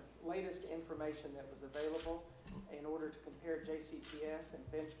latest information that was available in order to compare JCPS and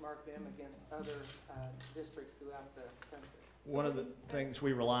benchmark them against other districts throughout the country. One of the things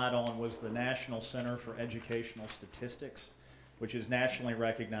we relied on was the National Center for Educational Statistics, which is nationally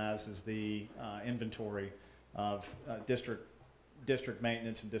recognized as the inventory of district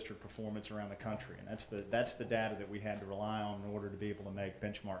maintenance and district performance around the country, and that's the data that we had to rely on in order to be able to make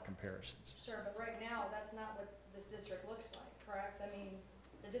benchmark comparisons. Sure, but right now that's not what this district looks like, correct? I mean,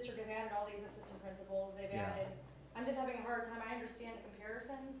 the district has added all these assistant principals, they've added, I'm just having a hard time, I understand the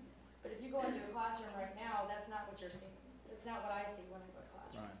comparisons, but if you go into a classroom right now, that's not what you're seeing. It's not what I see when I go to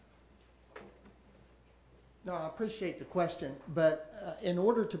classrooms. Right. No, I appreciate the question, but in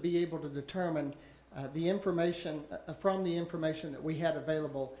order to be able to determine the information, from the information that we had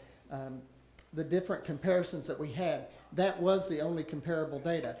available, the different comparisons that we had, that was the only comparable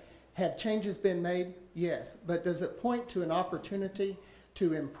data. Have changes been made? Yes. But does it point to an opportunity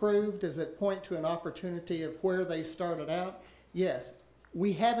to improve? Does it point to an opportunity of where they started out? Yes.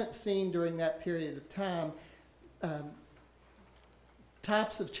 We haven't seen during that period of time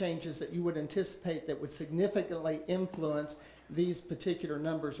types of changes that you would anticipate that would significantly influence these particular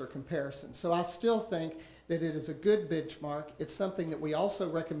numbers or comparisons. So I still think that it is a good benchmark. It's something that we also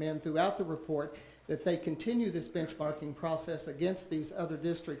recommend throughout the report, that they continue this benchmarking process against these other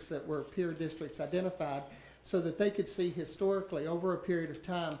districts that were peer districts identified, so that they could see historically over a period of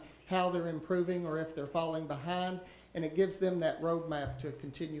time how they're improving or if they're falling behind, and it gives them that roadmap to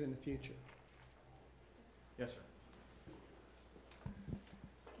continue in the future. Yes, sir.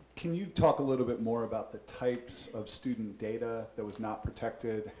 Can you talk a little bit more about the types of student data that was not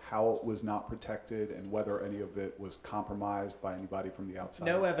protected, how it was not protected, and whether any of it was compromised by anybody from the outside?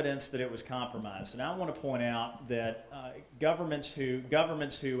 No evidence that it was compromised. And I want to point out that governments who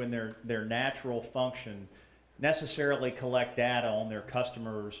in their natural function necessarily collect data on their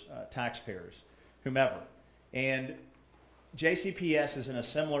customers, taxpayers, whomever. And JCPS is in a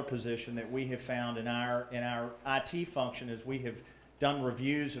similar position that we have found in our IT function, as we have done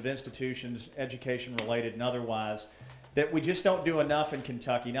reviews of institutions, education related and otherwise, that we just don't do enough in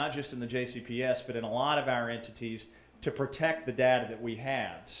Kentucky, not just in the JCPS, but in a lot of our entities, to protect the data that we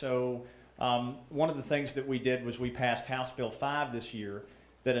have. So one of the things that we did was we passed House Bill 5 this year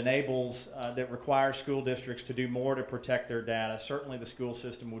that enables, that requires school districts to do more to protect their data. Certainly the school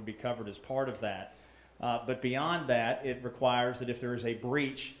system would be covered as part of that. But beyond that, it requires that if there is a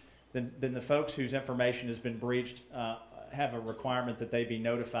breach, then the folks whose information has been breached have a requirement that they be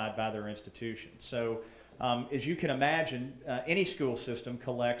notified by their institution. So as you can imagine, any school system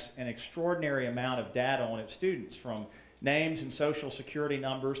collects an extraordinary amount of data on its students, from names and social security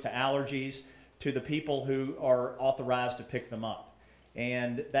numbers to allergies to the people who are authorized to pick them up.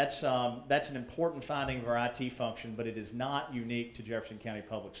 And that's an important finding of our IT function, but it is not unique to Jefferson County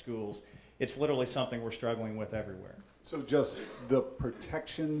Public Schools. It's literally something we're struggling with everywhere. So just the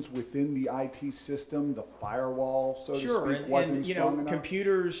protections within the IT system, the firewall, so to speak, wasn't strong enough?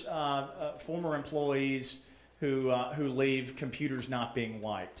 Computers, former employees who leave, computers not being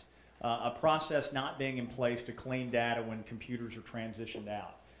wiped, a process not being in place to clean data when computers are transitioned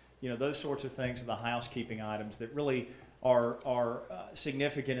out. You know, those sorts of things are the housekeeping items that really are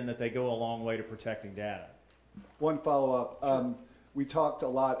significant in that they go a long way to protecting data. One follow-up. Sure. We talked a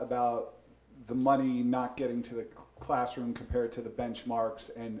lot about the money not getting to the classroom compared to the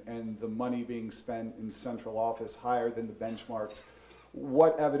benchmarks, and the money being spent in central office higher than the benchmarks.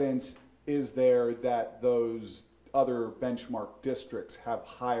 What evidence is there that those other benchmark districts have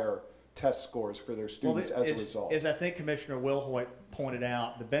higher test scores for their students as a result? As I think Commissioner Wilhoit pointed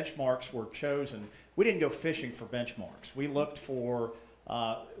out, the benchmarks were chosen. We didn't go fishing for benchmarks. We looked for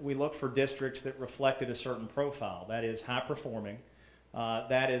districts that reflected a certain profile. That is high performing.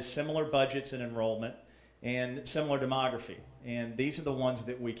 That is similar budgets and enrollment, and similar demography. And these are the ones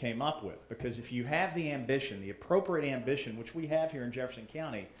that we came up with, because if you have the ambition, the appropriate ambition, which we have here in Jefferson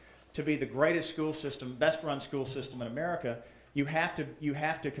County, to be the greatest school system, best run school system in America, you have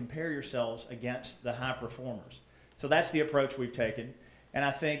to compare yourselves against the high performers. So that's the approach we've taken. And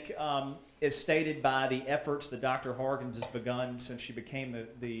I think as stated by the efforts that Dr. Hargens has begun since she became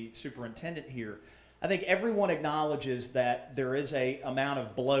the superintendent here, I think everyone acknowledges that there is an amount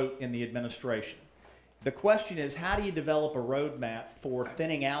of bloat in the administration. The question is, how do you develop a roadmap for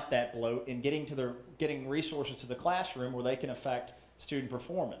thinning out that bloat and getting resources to the classroom where they can affect student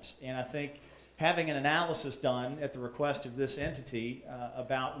performance? And I think having an analysis done at the request of this entity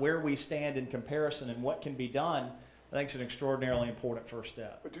about where we stand in comparison and what can be done, I think is an extraordinarily important first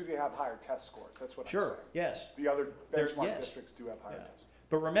step. But do they have higher test scores? That's what I'm saying. Sure, yes. The other benchmark districts do have higher tests.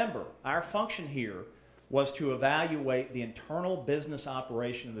 But remember, our function here was to evaluate the internal business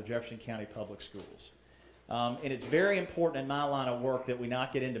operation of the Jefferson County Public Schools. And it's very important in my line of work that we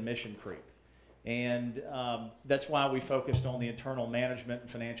not get into mission creep. And that's why we focused on the internal management and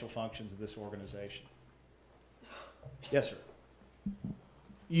financial functions of this organization. Yes, sir.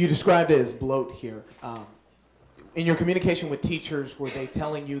 You described it as bloat here. In your communication with teachers, were they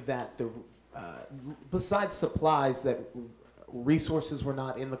telling you that besides supplies, that resources were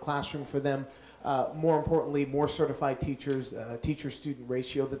not in the classroom for them, more importantly, more certified teachers, teacher-student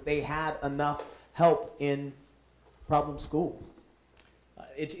ratio, that they had enough help in problem schools?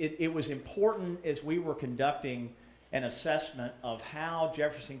 It was important as we were conducting an assessment of how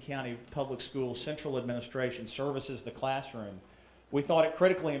Jefferson County Public Schools Central Administration services the classroom. We thought it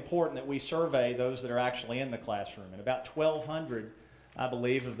critically important that we survey those that are actually in the classroom. And about 1,200, I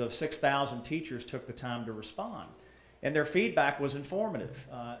believe, of the 6,000 teachers took the time to respond. And their feedback was informative.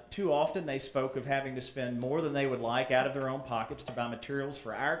 Too often they spoke of having to spend more than they would like out of their own pockets to buy materials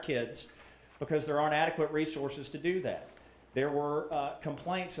for our kids because there aren't adequate resources to do that. There were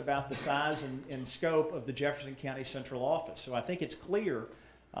complaints about the size and scope of the Jefferson County Central Office. So I think it's clear,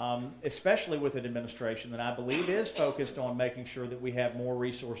 especially with an administration that I believe is focused on making sure that we have more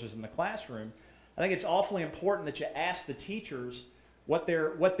resources in the classroom. I think it's awfully important that you ask the teachers what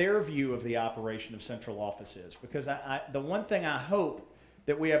their view of the operation of central office is, because the one thing I hope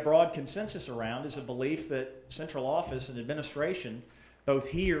that we have broad consensus around is a belief that central office and administration, both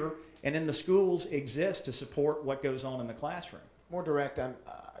here and in the schools, exist to support what goes on in the classroom. More direct, are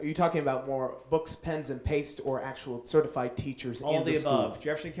you talking about more books, pens, and paste, or actual certified teachers in the schools? All the above.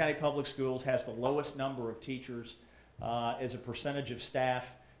 Jefferson County Public Schools has the lowest number of teachers as a percentage of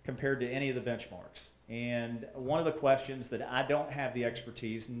staff compared to any of the benchmarks. And one of the questions that I don't have the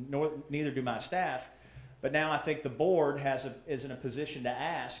expertise, neither do my staff, but now I think the board is in a position to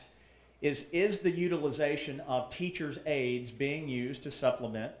ask, is the utilization of teachers' aides being used to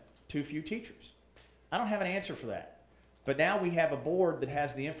supplement too few teachers? I don't have an answer for that. But now we have a board that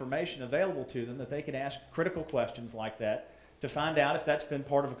has the information available to them that they can ask critical questions like that to find out if that's been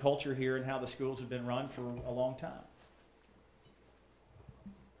part of a culture here and how the schools have been run for a long time.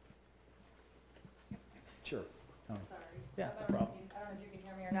 Sure. Sorry. Yeah, I no don't know problem. I don't know if you can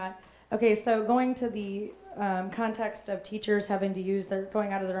hear me or not. Okay, so going to the context of teachers having to use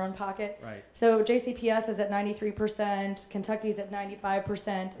going out of their own pocket. Right. So JCPS is at 93%, Kentucky's at 95%,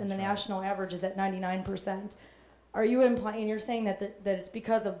 and the That's right. national average is at 99%. Are you implying, you're saying that it's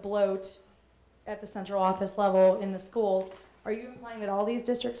because of bloat at the central office level in the schools? Are you implying that all these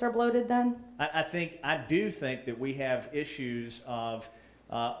districts are bloated then? I do think that we have issues of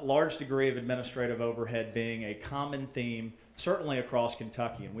large degree of administrative overhead being a common theme, certainly across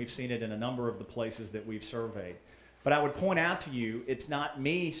Kentucky, and we've seen it in a number of the places that we've surveyed. But I would point out to you, it's not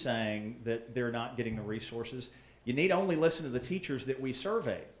me saying that they're not getting the resources. You need only listen to the teachers that we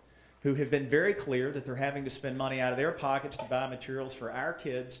surveyed, who have been very clear that they're having to spend money out of their pockets to buy materials for our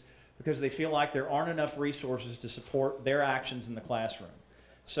kids because they feel like there aren't enough resources to support their actions in the classroom.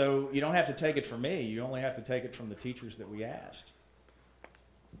 So you don't have to take it from me, you only have to take it from the teachers that we asked.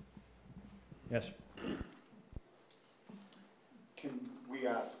 Yes, sir. Can we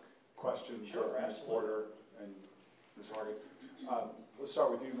ask questions Sure, of Ms. absolutely. Porter and Ms. Hargan? Let's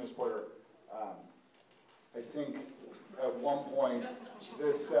start with you, Ms. Porter. I think at one point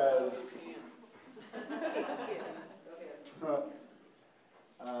this says,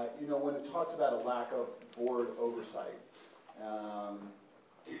 you know, when it talks about a lack of board oversight,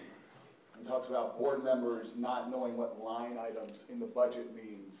 it talks about board members not knowing what line items in the budget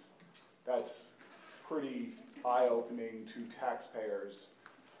means. That's pretty eye-opening to taxpayers.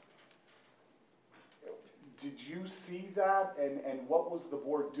 Did you see that, and what was the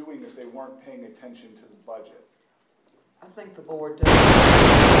board doing if they weren't paying attention to the budget? I think the board does.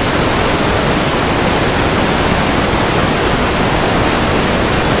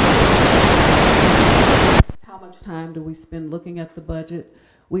 How much time do we spend looking at the budget?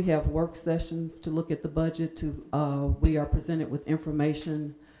 We have work sessions to look at the budget. We are presented with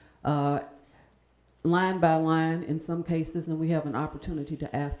information line by line in some cases, and we have an opportunity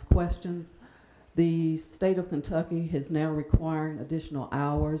to ask questions. The state of Kentucky is now requiring additional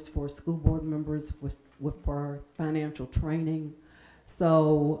hours for school board members for financial training.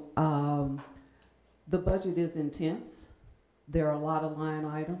 So the budget is intense. There are a lot of line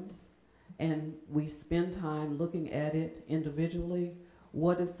items, and we spend time looking at it individually.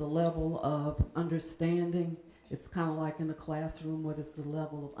 What is the level of understanding? It's kind of like in the classroom, what is the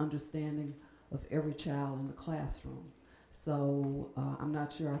level of understanding of every child in the classroom? So I'm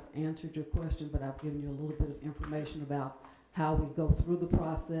not sure I've answered your question, but I've given you a little bit of information about how we go through the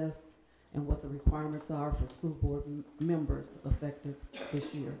process and what the requirements are for school board members effective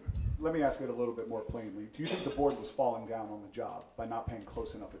this year. Let me ask it a little bit more plainly. Do you think the board was falling down on the job by not paying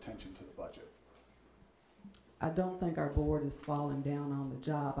close enough attention to the budget? I don't think our board is falling down on the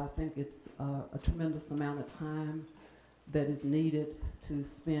job. I think it's a tremendous amount of time that is needed to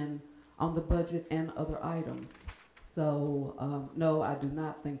spend on the budget and other items. So no, I do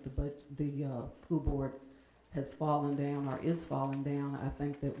not think the school board has fallen down or is falling down. I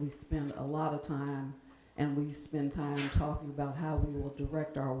think that we spend a lot of time, and we spend time talking about how we will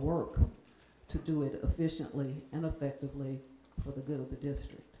direct our work to do it efficiently and effectively for the good of the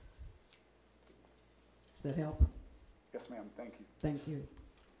district. Does that help? Yes, ma'am. Thank you. Thank you.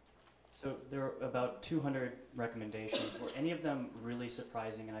 So there are about 200 recommendations. Were any of them really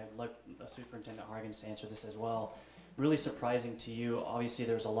surprising? And I'd like Superintendent Hargan to answer this as well. Really surprising to you? Obviously,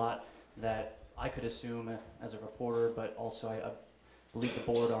 there's a lot that I could assume as a reporter, but also I believe the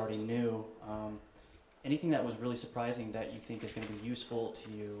board already knew. Anything that was really surprising that you think is going to be useful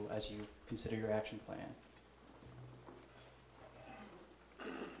to you as you consider your action plan?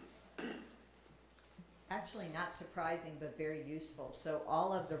 Actually, not surprising, but very useful. So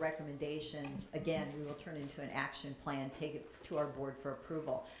all of the recommendations, again, we will turn into an action plan, take it to our board for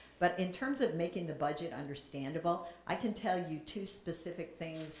approval. But in terms of making the budget understandable, I can tell you two specific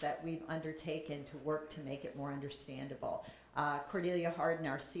things that we've undertaken to work to make it more understandable. Cordelia Harden,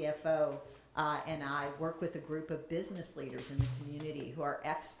 our CFO, and I work with a group of business leaders in the community who are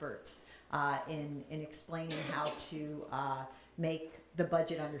experts in explaining how to make the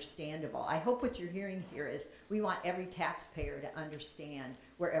budget understandable. I hope what you're hearing here is we want every taxpayer to understand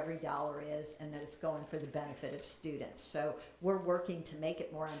where every dollar is and that it's going for the benefit of students. So we're working to make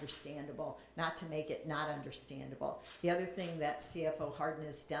it more understandable, not to make it not understandable. The other thing that CFO Harden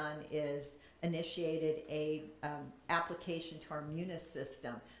has done is initiated a application to our Munis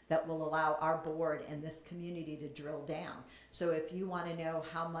system that will allow our board and this community to drill down. So if you want to know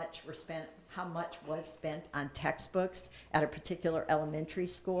how much was spent on textbooks at a particular elementary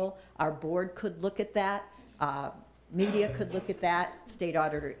school, our board could look at that. Media could look at that. State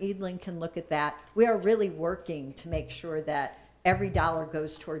Auditor Edelen can look at that. We are really working to make sure that every dollar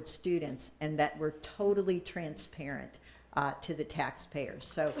goes towards students and that we're totally transparent to the taxpayers.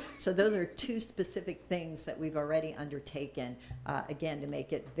 So those are two specific things that we've already undertaken, again, to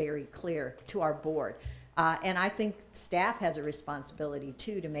make it very clear to our board. And I think staff has a responsibility,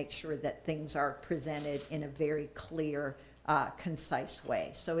 too, to make sure that things are presented in a very clear, concise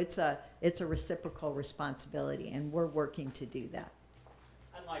way. So it's a reciprocal responsibility, and we're working to do that.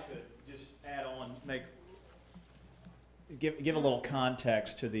 I'd like to just add on, give a little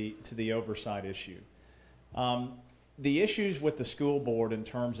context to the oversight issue. The issues with the school board in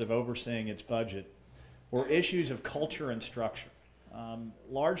terms of overseeing its budget were issues of culture and structure.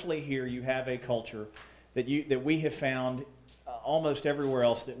 Largely here you have a culture that we have found almost everywhere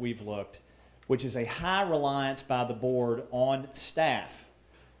else that we've looked, which is a high reliance by the board on staff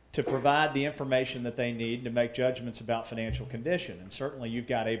to provide the information that they need to make judgments about financial condition. And certainly you've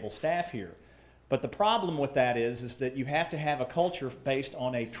got able staff here. But the problem with that is that you have to have a culture based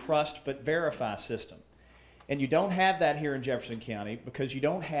on a trust but verify system. And you don't have that here in Jefferson County because you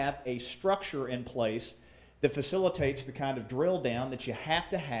don't have a structure in place that facilitates the kind of drill down that you have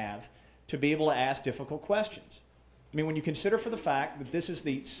to be able to ask difficult questions. I mean, when you consider for the fact that this is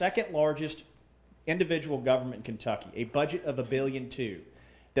the second largest individual government in Kentucky, a budget of $1.2 billion,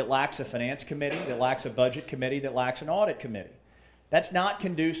 that lacks a finance committee, that lacks a budget committee, that lacks an audit committee. That's not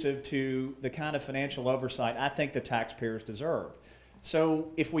conducive to the kind of financial oversight I think the taxpayers deserve. So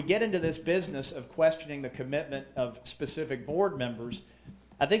if we get into this business of questioning the commitment of specific board members,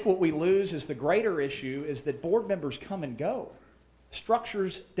 I think what we lose is the greater issue is that board members come and go.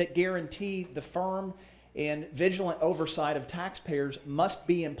 Structures that guarantee the firm and vigilant oversight of taxpayers must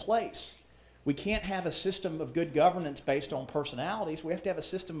be in place. We can't have a system of good governance based on personalities. We have to have a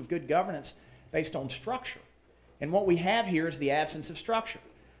system of good governance based on structure. And what we have here is the absence of structure.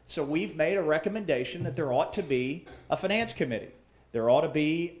 So we've made a recommendation that there ought to be a finance committee. There ought to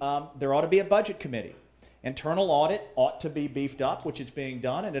be a budget committee. Internal audit ought to be beefed up, which is being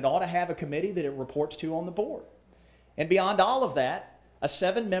done, and it ought to have a committee that it reports to on the board. And beyond all of that, a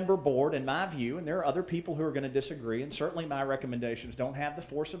 7-member board, in my view, and there are other people who are going to disagree, and certainly my recommendations don't have the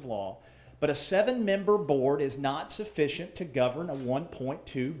force of law, but a 7-member board is not sufficient to govern a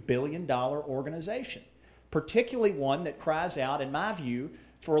 $1.2 billion organization, particularly one that cries out, in my view,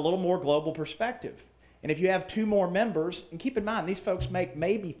 for a little more global perspective. And if you have 2 more members, and keep in mind, these folks make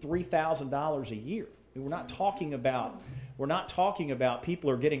maybe $3,000 a year. We're not talking about people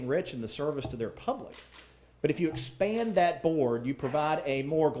who are getting rich in the service to their public. But if you expand that board, you provide a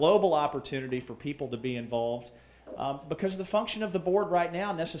more global opportunity for people to be involved. Because the function of the board right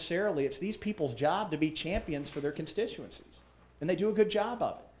now, necessarily, it's these people's job to be champions for their constituencies. And they do a good job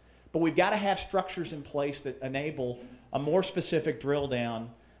of it. But we've got to have structures in place that enable a more specific drill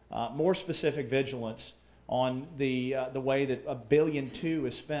down, more specific vigilance on the way that $1.2 billion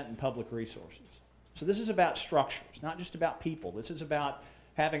is spent in public resources. So this is about structure. It's not just about people. This is about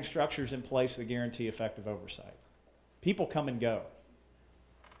having structures in place that guarantee effective oversight. People come and go.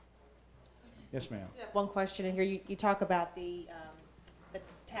 Yes, ma'am. One question in here. You talk about the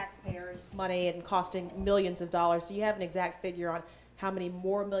taxpayers' money and costing millions of dollars. Do you have an exact figure on how many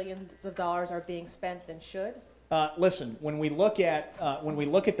more millions of dollars are being spent than should? Listen, when we look at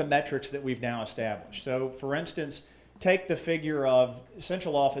the metrics that we've now established. So, for instance, take the figure of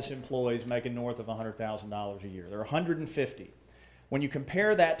central office employees making north of $100,000 a year. There are 150. When you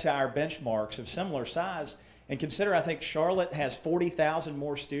compare that to our benchmarks of similar size, and consider, I think Charlotte has 40,000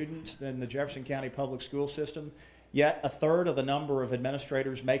 more students than the Jefferson County Public School System, yet a third of the number of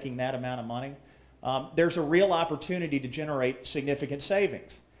administrators making that amount of money, there's a real opportunity to generate significant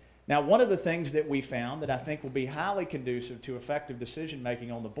savings. Now, one of the things that we found that I think will be highly conducive to effective decision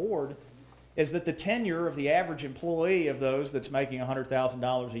making on the board is that the tenure of the average employee of those that's making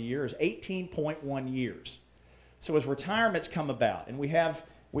 $100,000 a year is 18.1 years. So as retirements come about and we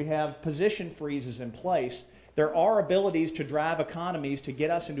have position freezes in place, there are abilities to drive economies to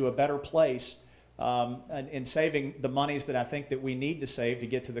get us into a better place in saving the monies that I think that we need to save to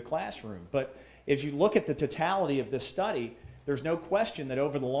get to the classroom. But as you look at the totality of this study, there's no question that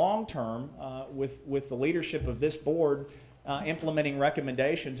over the long term, with the leadership of this board implementing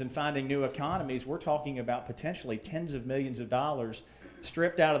recommendations and finding new economies, we're talking about potentially tens of millions of dollars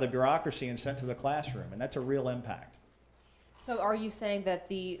stripped out of the bureaucracy and sent to the classroom, and that's a real impact. So are you saying that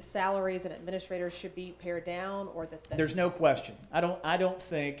the salaries and administrators should be pared down, or that There's no question. I don't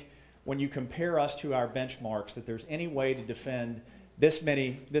think when you compare us to our benchmarks that there's any way to defend this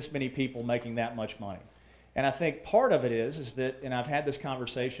many people making that much money. And I think part of it is that, and I've had this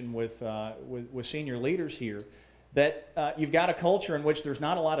conversation with senior leaders here, that you've got a culture in which there's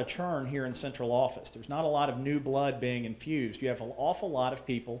not a lot of churn here in central office. There's not a lot of new blood being infused. You have an awful lot of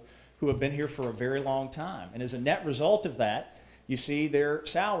people who have been here for a very long time. And as a net result of that, you see their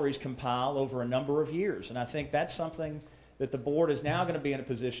salaries compile over a number of years. And I think that's something that the board is now going to be in a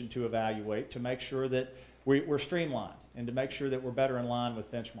position to evaluate to make sure that we're streamlined and to make sure that we're better in line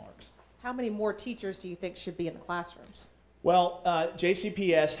with benchmarks. How many more teachers do you think should be in the classrooms? Well,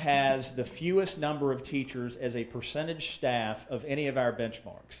 JCPS has the fewest number of teachers as a percentage staff of any of our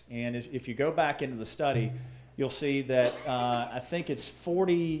benchmarks. And if you go back into the study, you'll see that I think it's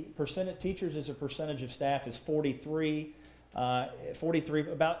 40% of teachers as a percentage of staff is 43,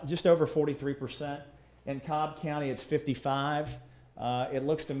 about just over 43%. In Cobb County, it's 55. It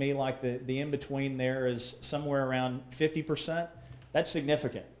looks to me like the in-between there is somewhere around 50%. That's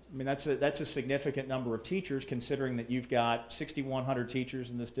significant. I mean, that's a significant number of teachers, considering that you've got 6,100 teachers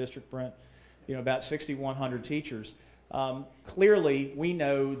in this district, Brent. You know, about 6,100 teachers. Clearly, we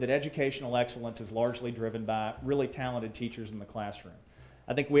know that educational excellence is largely driven by really talented teachers in the classroom.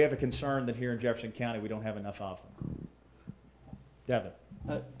 I think we have a concern that here in Jefferson County we don't have enough of them. Devin.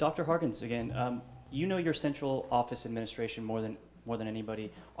 Dr. Harkins, again, you know your central office administration more than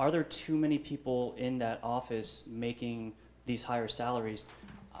anybody. Are there too many people in that office making these higher salaries?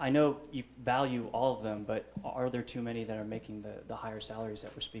 I know you value all of them, but are there too many that are making the higher salaries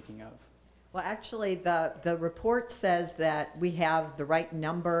that we're speaking of? Well, actually, the report says that we have the right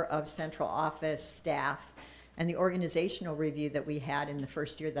number of central office staff, and the organizational review that we had in the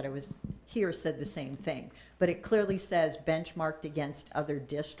first year that I was here said the same thing. But it clearly says, benchmarked against other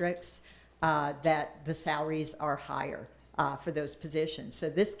districts, that the salaries are higher for those positions. So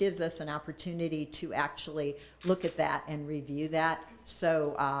this gives us an opportunity to actually look at that and review that.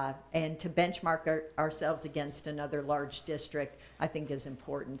 So, and to benchmark ourselves against another large district, I think is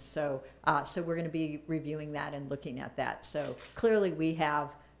important. So, so we're going to be reviewing that and looking at that. So clearly we have,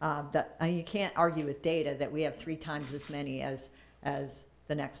 you can't argue with data that we have 3 times as many as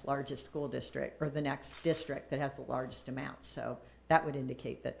the next largest school district, or the next district that has the largest amount. So that would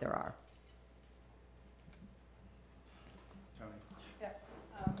indicate that there are.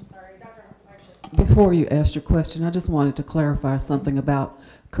 Sorry, Dr. Before you ask your question, I just wanted to clarify something about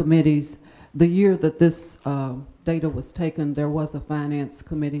committees. The year that this data was taken, there was a finance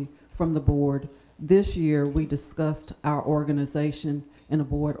committee from the board. This year, we discussed our organization in a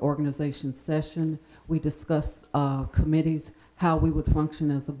board organization session. We discussed committees, how we would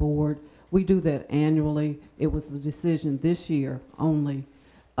function as a board. We do that annually. It was the decision this year only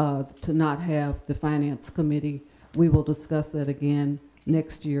to not have the finance committee. We will discuss that again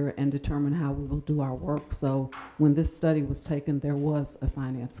next year and determine how we will do our work. So when this study was taken, there was a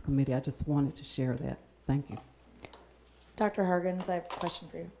finance committee. I just wanted to share that. Thank you. Dr. Harkins, I have a question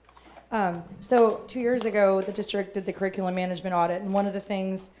for you. So 2 years ago, the district did the curriculum management audit, and one of the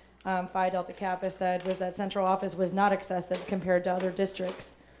things Phi Delta Kappa said was that central office was not excessive compared to other districts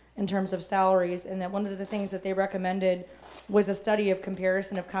in terms of salaries, and that one of the things that they recommended was a study of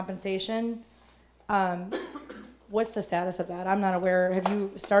comparison of compensation. What's the status of that? I'm not aware. Have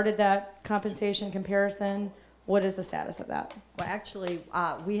you started that compensation comparison? What is the status of that? Well, actually,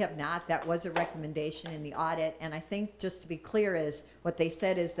 we have not. That was a recommendation in the audit, and I think, just to be clear, is what they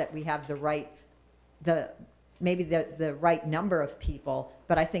said is that we have the right, maybe the right number of people,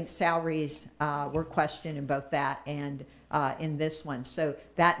 but I think salaries were questioned in both that and in this one. So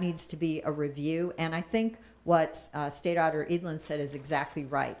that needs to be a review, and I think what State Auditor Edelen said is exactly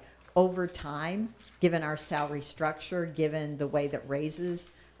right. Over time, given our salary structure, given the way that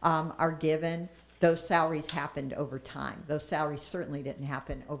raises are given, those salaries happened over time. Those salaries certainly didn't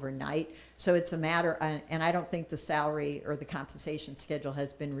happen overnight. So it's a matter, and I don't think the salary or the compensation schedule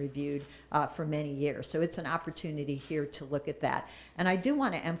has been reviewed for many years. So it's an opportunity here to look at that. And I do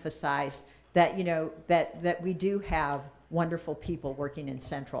want to emphasize that, you know, that we do have wonderful people working in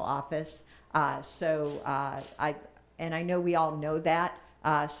central office. And I know we all know that.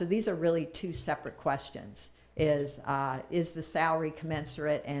 So these are really 2 separate questions. Is the salary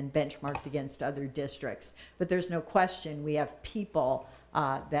commensurate and benchmarked against other districts? But there's no question we have people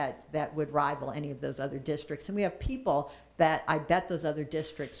that would rival any of those other districts. And we have people that I bet those other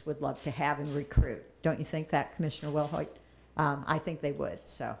districts would love to have and recruit. Don't you think that, Commissioner Wilhoit? I think they would,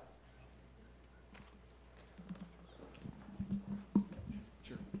 so.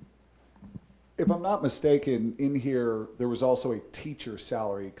 If I'm not mistaken, in here, there was also a teacher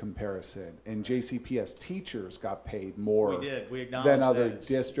salary comparison, and JCPS teachers got paid more We did. We than other acknowledge that.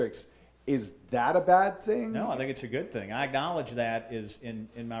 districts. Is that a bad thing? No, I think it's a good thing. I acknowledge that is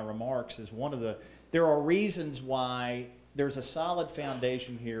in my remarks as one of the, there are reasons why there's a solid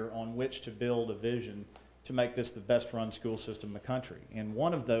foundation here on which to build a vision to make this the best run school system in the country. And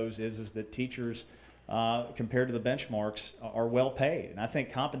one of those is that teachers, compared to the benchmarks, are well paid. And I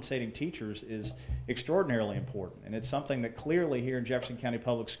think compensating teachers is extraordinarily important. And it's something that clearly here in Jefferson County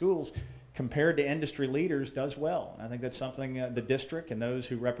Public Schools, compared to industry leaders, does well. And I think that's something the district and those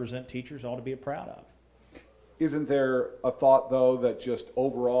who represent teachers ought to be proud of. Isn't there a thought, though, that just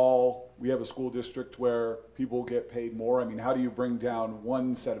overall we have a school district where people get paid more? I mean, how do you bring down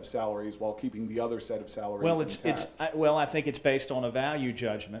one set of salaries while keeping the other set of salaries intact? I think it's based on a value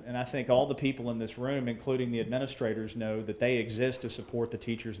judgment, and I think all the people in this room, including the administrators, know that they exist to support the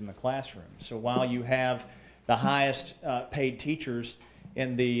teachers in the classroom. So while you have the highest paid teachers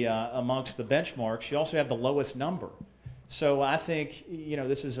in the amongst the benchmarks, you also have the lowest number. So I think, you know,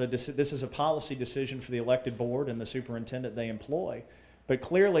 this is a policy decision for the elected board and the superintendent they employ. But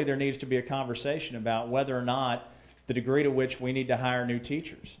clearly there needs to be a conversation about whether or not the degree to which we need to hire new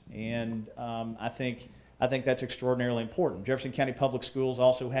teachers. And I think that's extraordinarily important. Jefferson County Public Schools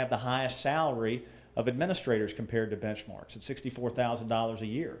also have the highest salary of administrators compared to benchmarks at $64,000 a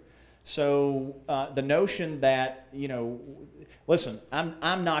year. So the notion that, you know, listen,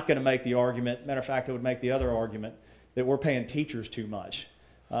 I'm not going to make the argument. Matter of fact, I would make the other argument that we're paying teachers too much.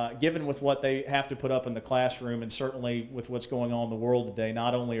 Given with what they have to put up in the classroom, and certainly with what's going on in the world today,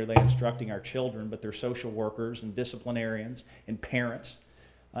 not only are they instructing our children, but they're social workers and disciplinarians and parents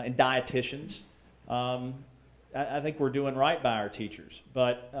and dietitians. I think we're doing right by our teachers.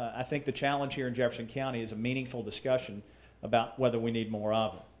 But I think the challenge here in Jefferson County is a meaningful discussion about whether we need more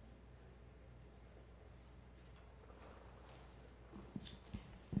of it.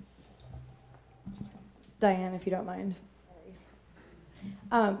 Diane, if you don't mind.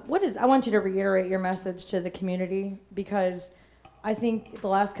 I want you to reiterate your message to the community, because I think the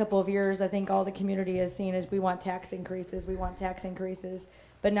last couple of years, I think all the community has seen is we want tax increases,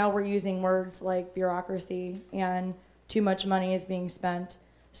 but now we're using words like bureaucracy and too much money is being spent.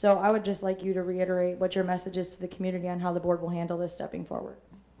 So I would just like you to reiterate what your message is to the community on how the board will handle this stepping forward.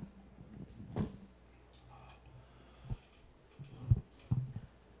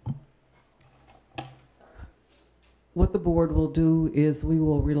 What the board will do is we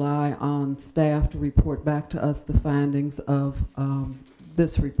will rely on staff to report back to us the findings of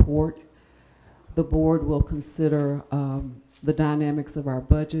this report. The board will consider the dynamics of our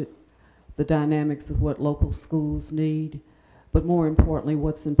budget, the dynamics of what local schools need, but more importantly,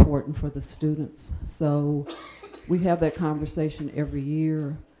 what's important for the students. So we have that conversation every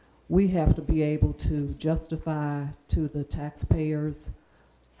year. We have to be able to justify to the taxpayers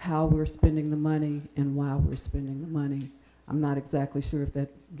how we're spending the money and why we're spending the money. I'm not exactly sure if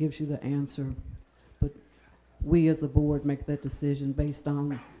that gives you the answer, but we as a board make that decision based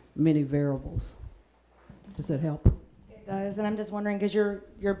on many variables. Does that help? It does, and I'm just wondering, because your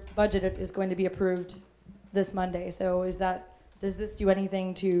budget is going to be approved this Monday, so does this do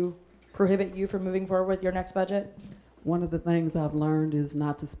anything to prohibit you from moving forward with your next budget? One of the things I've learned is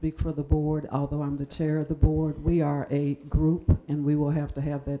not to speak for the board, although I'm the chair of the board. We are a group, and we will have to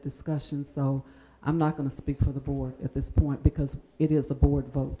have that discussion, so I'm not going to speak for the board at this point because it is a board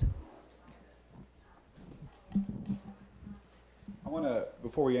vote. I want to,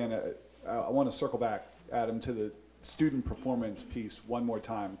 before we end, I want to circle back, Adam, to the student performance piece one more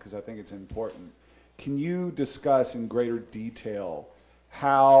time because I think it's important. Can you discuss in greater detail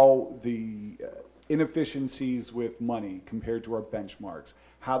how the inefficiencies with money compared to our benchmarks,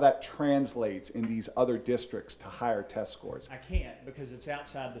 how that translates in these other districts to higher test scores? I can't because it's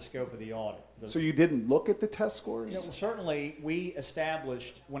outside the scope of the audit. So you didn't look at the test scores? You know, well, certainly we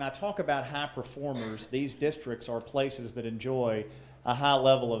established, when I talk about high performers, these districts are places that enjoy a high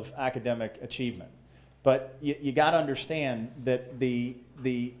level of academic achievement. But you got to understand that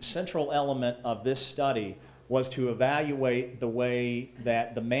the central element of this study was to evaluate the way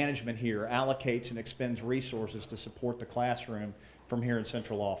that the management here allocates and expends resources to support the classroom from here in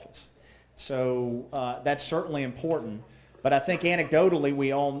central office. So that's certainly important, but I think anecdotally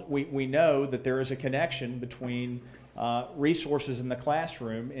we know that there is a connection between resources in the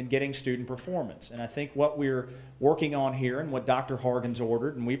classroom and getting student performance. And I think what we're working on here and what Dr. Hargan's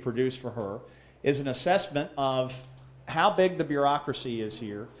ordered and we produced for her is an assessment of how big the bureaucracy is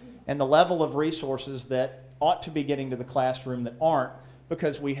here and the level of resources that ought to be getting to the classroom that aren't,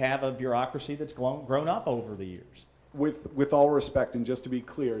 because we have a bureaucracy that's grown up over the years. With all respect, and just to be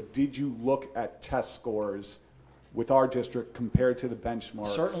clear, did you look at test scores with our district compared to the benchmarks?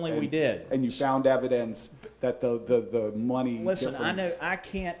 Certainly we did. And you found evidence that the money Listen, difference...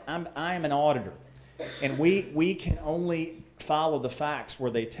 I am an auditor, and we can only follow the facts where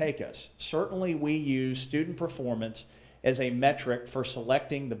they take us. Certainly we use student performance as a metric for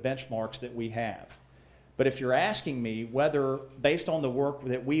selecting the benchmarks that we have. But if you're asking me whether, based on the work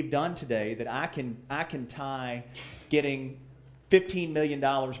that we've done today, that I can tie getting $15 million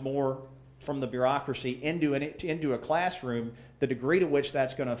more from the bureaucracy into a classroom, the degree to which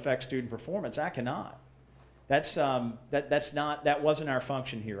that's going to affect student performance, I cannot. That wasn't our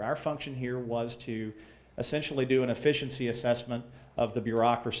function here. Our function here was to essentially do an efficiency assessment of the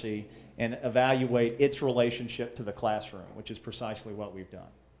bureaucracy and evaluate its relationship to the classroom, which is precisely what we've done.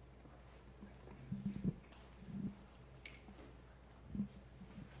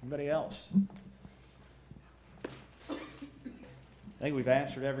 Anybody else? I think we've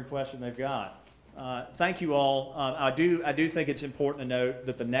answered every question they've got. Thank you all. I do think it's important to note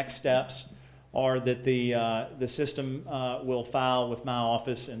that the next steps are that the system will file with my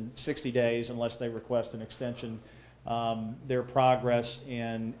office in 60 days unless they request an extension, their progress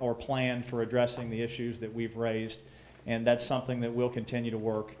in or plan for addressing the issues that we've raised. And that's something that we'll continue to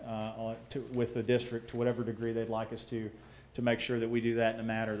work with the district to whatever degree they'd like us to make sure that we do that in a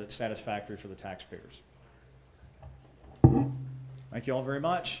manner that's satisfactory for the taxpayers. Thank you all very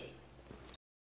much.